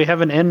 We have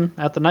an inn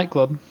at the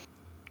nightclub.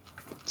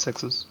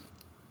 6s.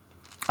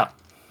 Oh.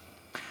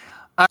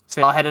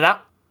 So I'll head it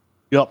out.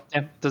 Yep.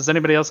 Yeah. Does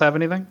anybody else have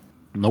anything?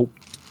 Nope.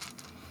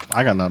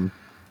 I got none.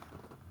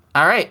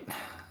 All right.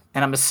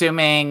 And I'm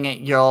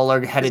assuming y'all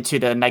are headed to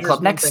the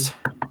nightclub next.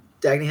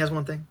 Dagny has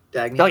one thing.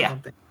 Oh, yeah. One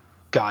thing.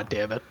 God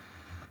damn it.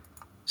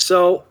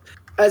 So,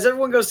 as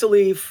everyone goes to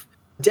leave,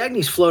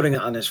 Dagny's floating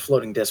on his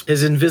floating disc.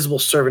 His invisible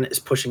servant is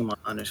pushing him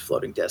on his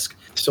floating disc.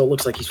 So it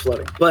looks like he's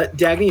floating. But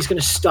Dagny's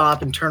going to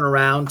stop and turn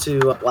around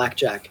to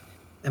Blackjack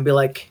and be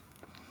like,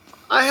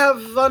 I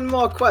have one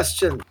more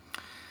question.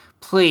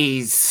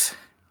 Please.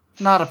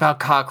 Not about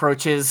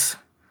cockroaches.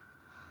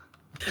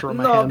 Throw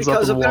my hands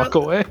up and walk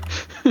away.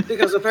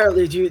 Because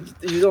apparently you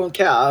don't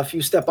care if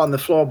you step on the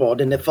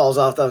floorboard and it falls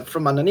out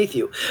from underneath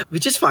you,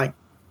 which is fine.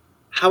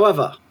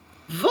 However,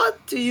 what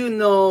do you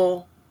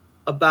know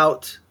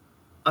about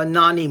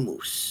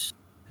Anonymous?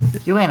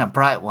 You ain't a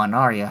bright one,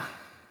 are you?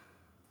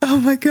 Oh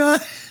my god.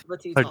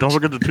 What do you Hey, know? don't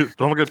forget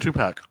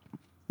 2-pack.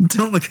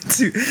 Don't look at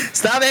 2.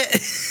 Stop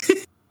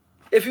it.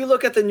 If you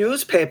look at the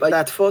newspaper,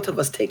 that photo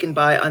was taken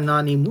by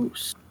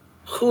Anonymous.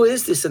 Who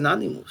is this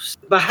Anonymous?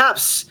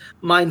 Perhaps,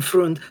 mein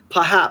Freund,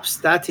 perhaps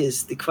that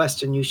is the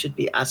question you should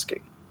be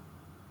asking.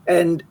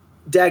 And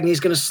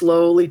Dagny's going to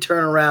slowly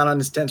turn around on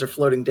his tensor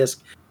floating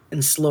disc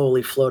and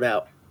slowly float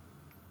out.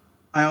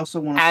 I also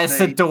want to As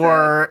the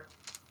door...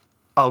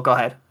 Oh, go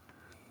ahead.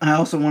 I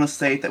also want to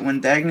state that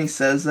when Dagny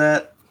says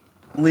that,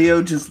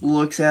 Leo just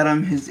looks at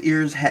him, his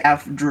ears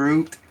half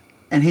drooped,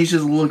 and he's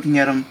just looking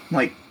at him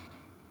like,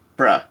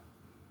 bruh.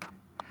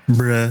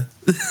 Bruh.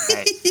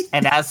 Okay.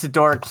 And as the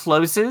door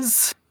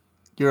closes,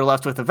 you're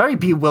left with a very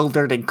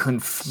bewildered and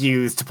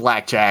confused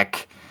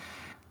Blackjack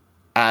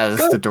as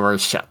the door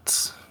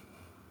shuts.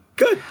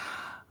 Good.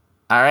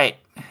 All right.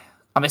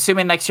 I'm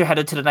assuming next you're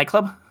headed to the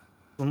nightclub?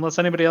 Unless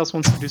anybody else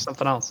wants to do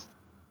something else.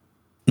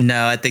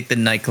 No, I think the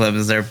nightclub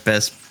is our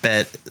best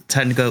bet.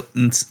 Time to go.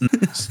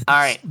 All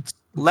right.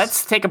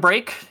 Let's take a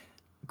break.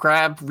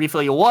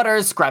 Refill your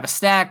waters, grab a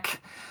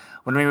snack.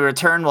 When we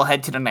return, we'll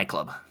head to the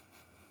nightclub.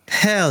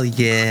 Hell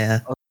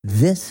yeah.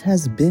 This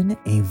has been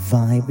a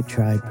Vibe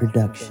Tribe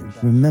production.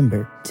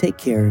 Remember, take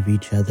care of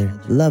each other,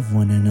 love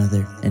one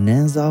another, and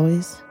as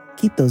always,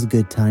 keep those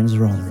good times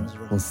rolling.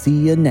 We'll see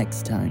you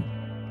next time.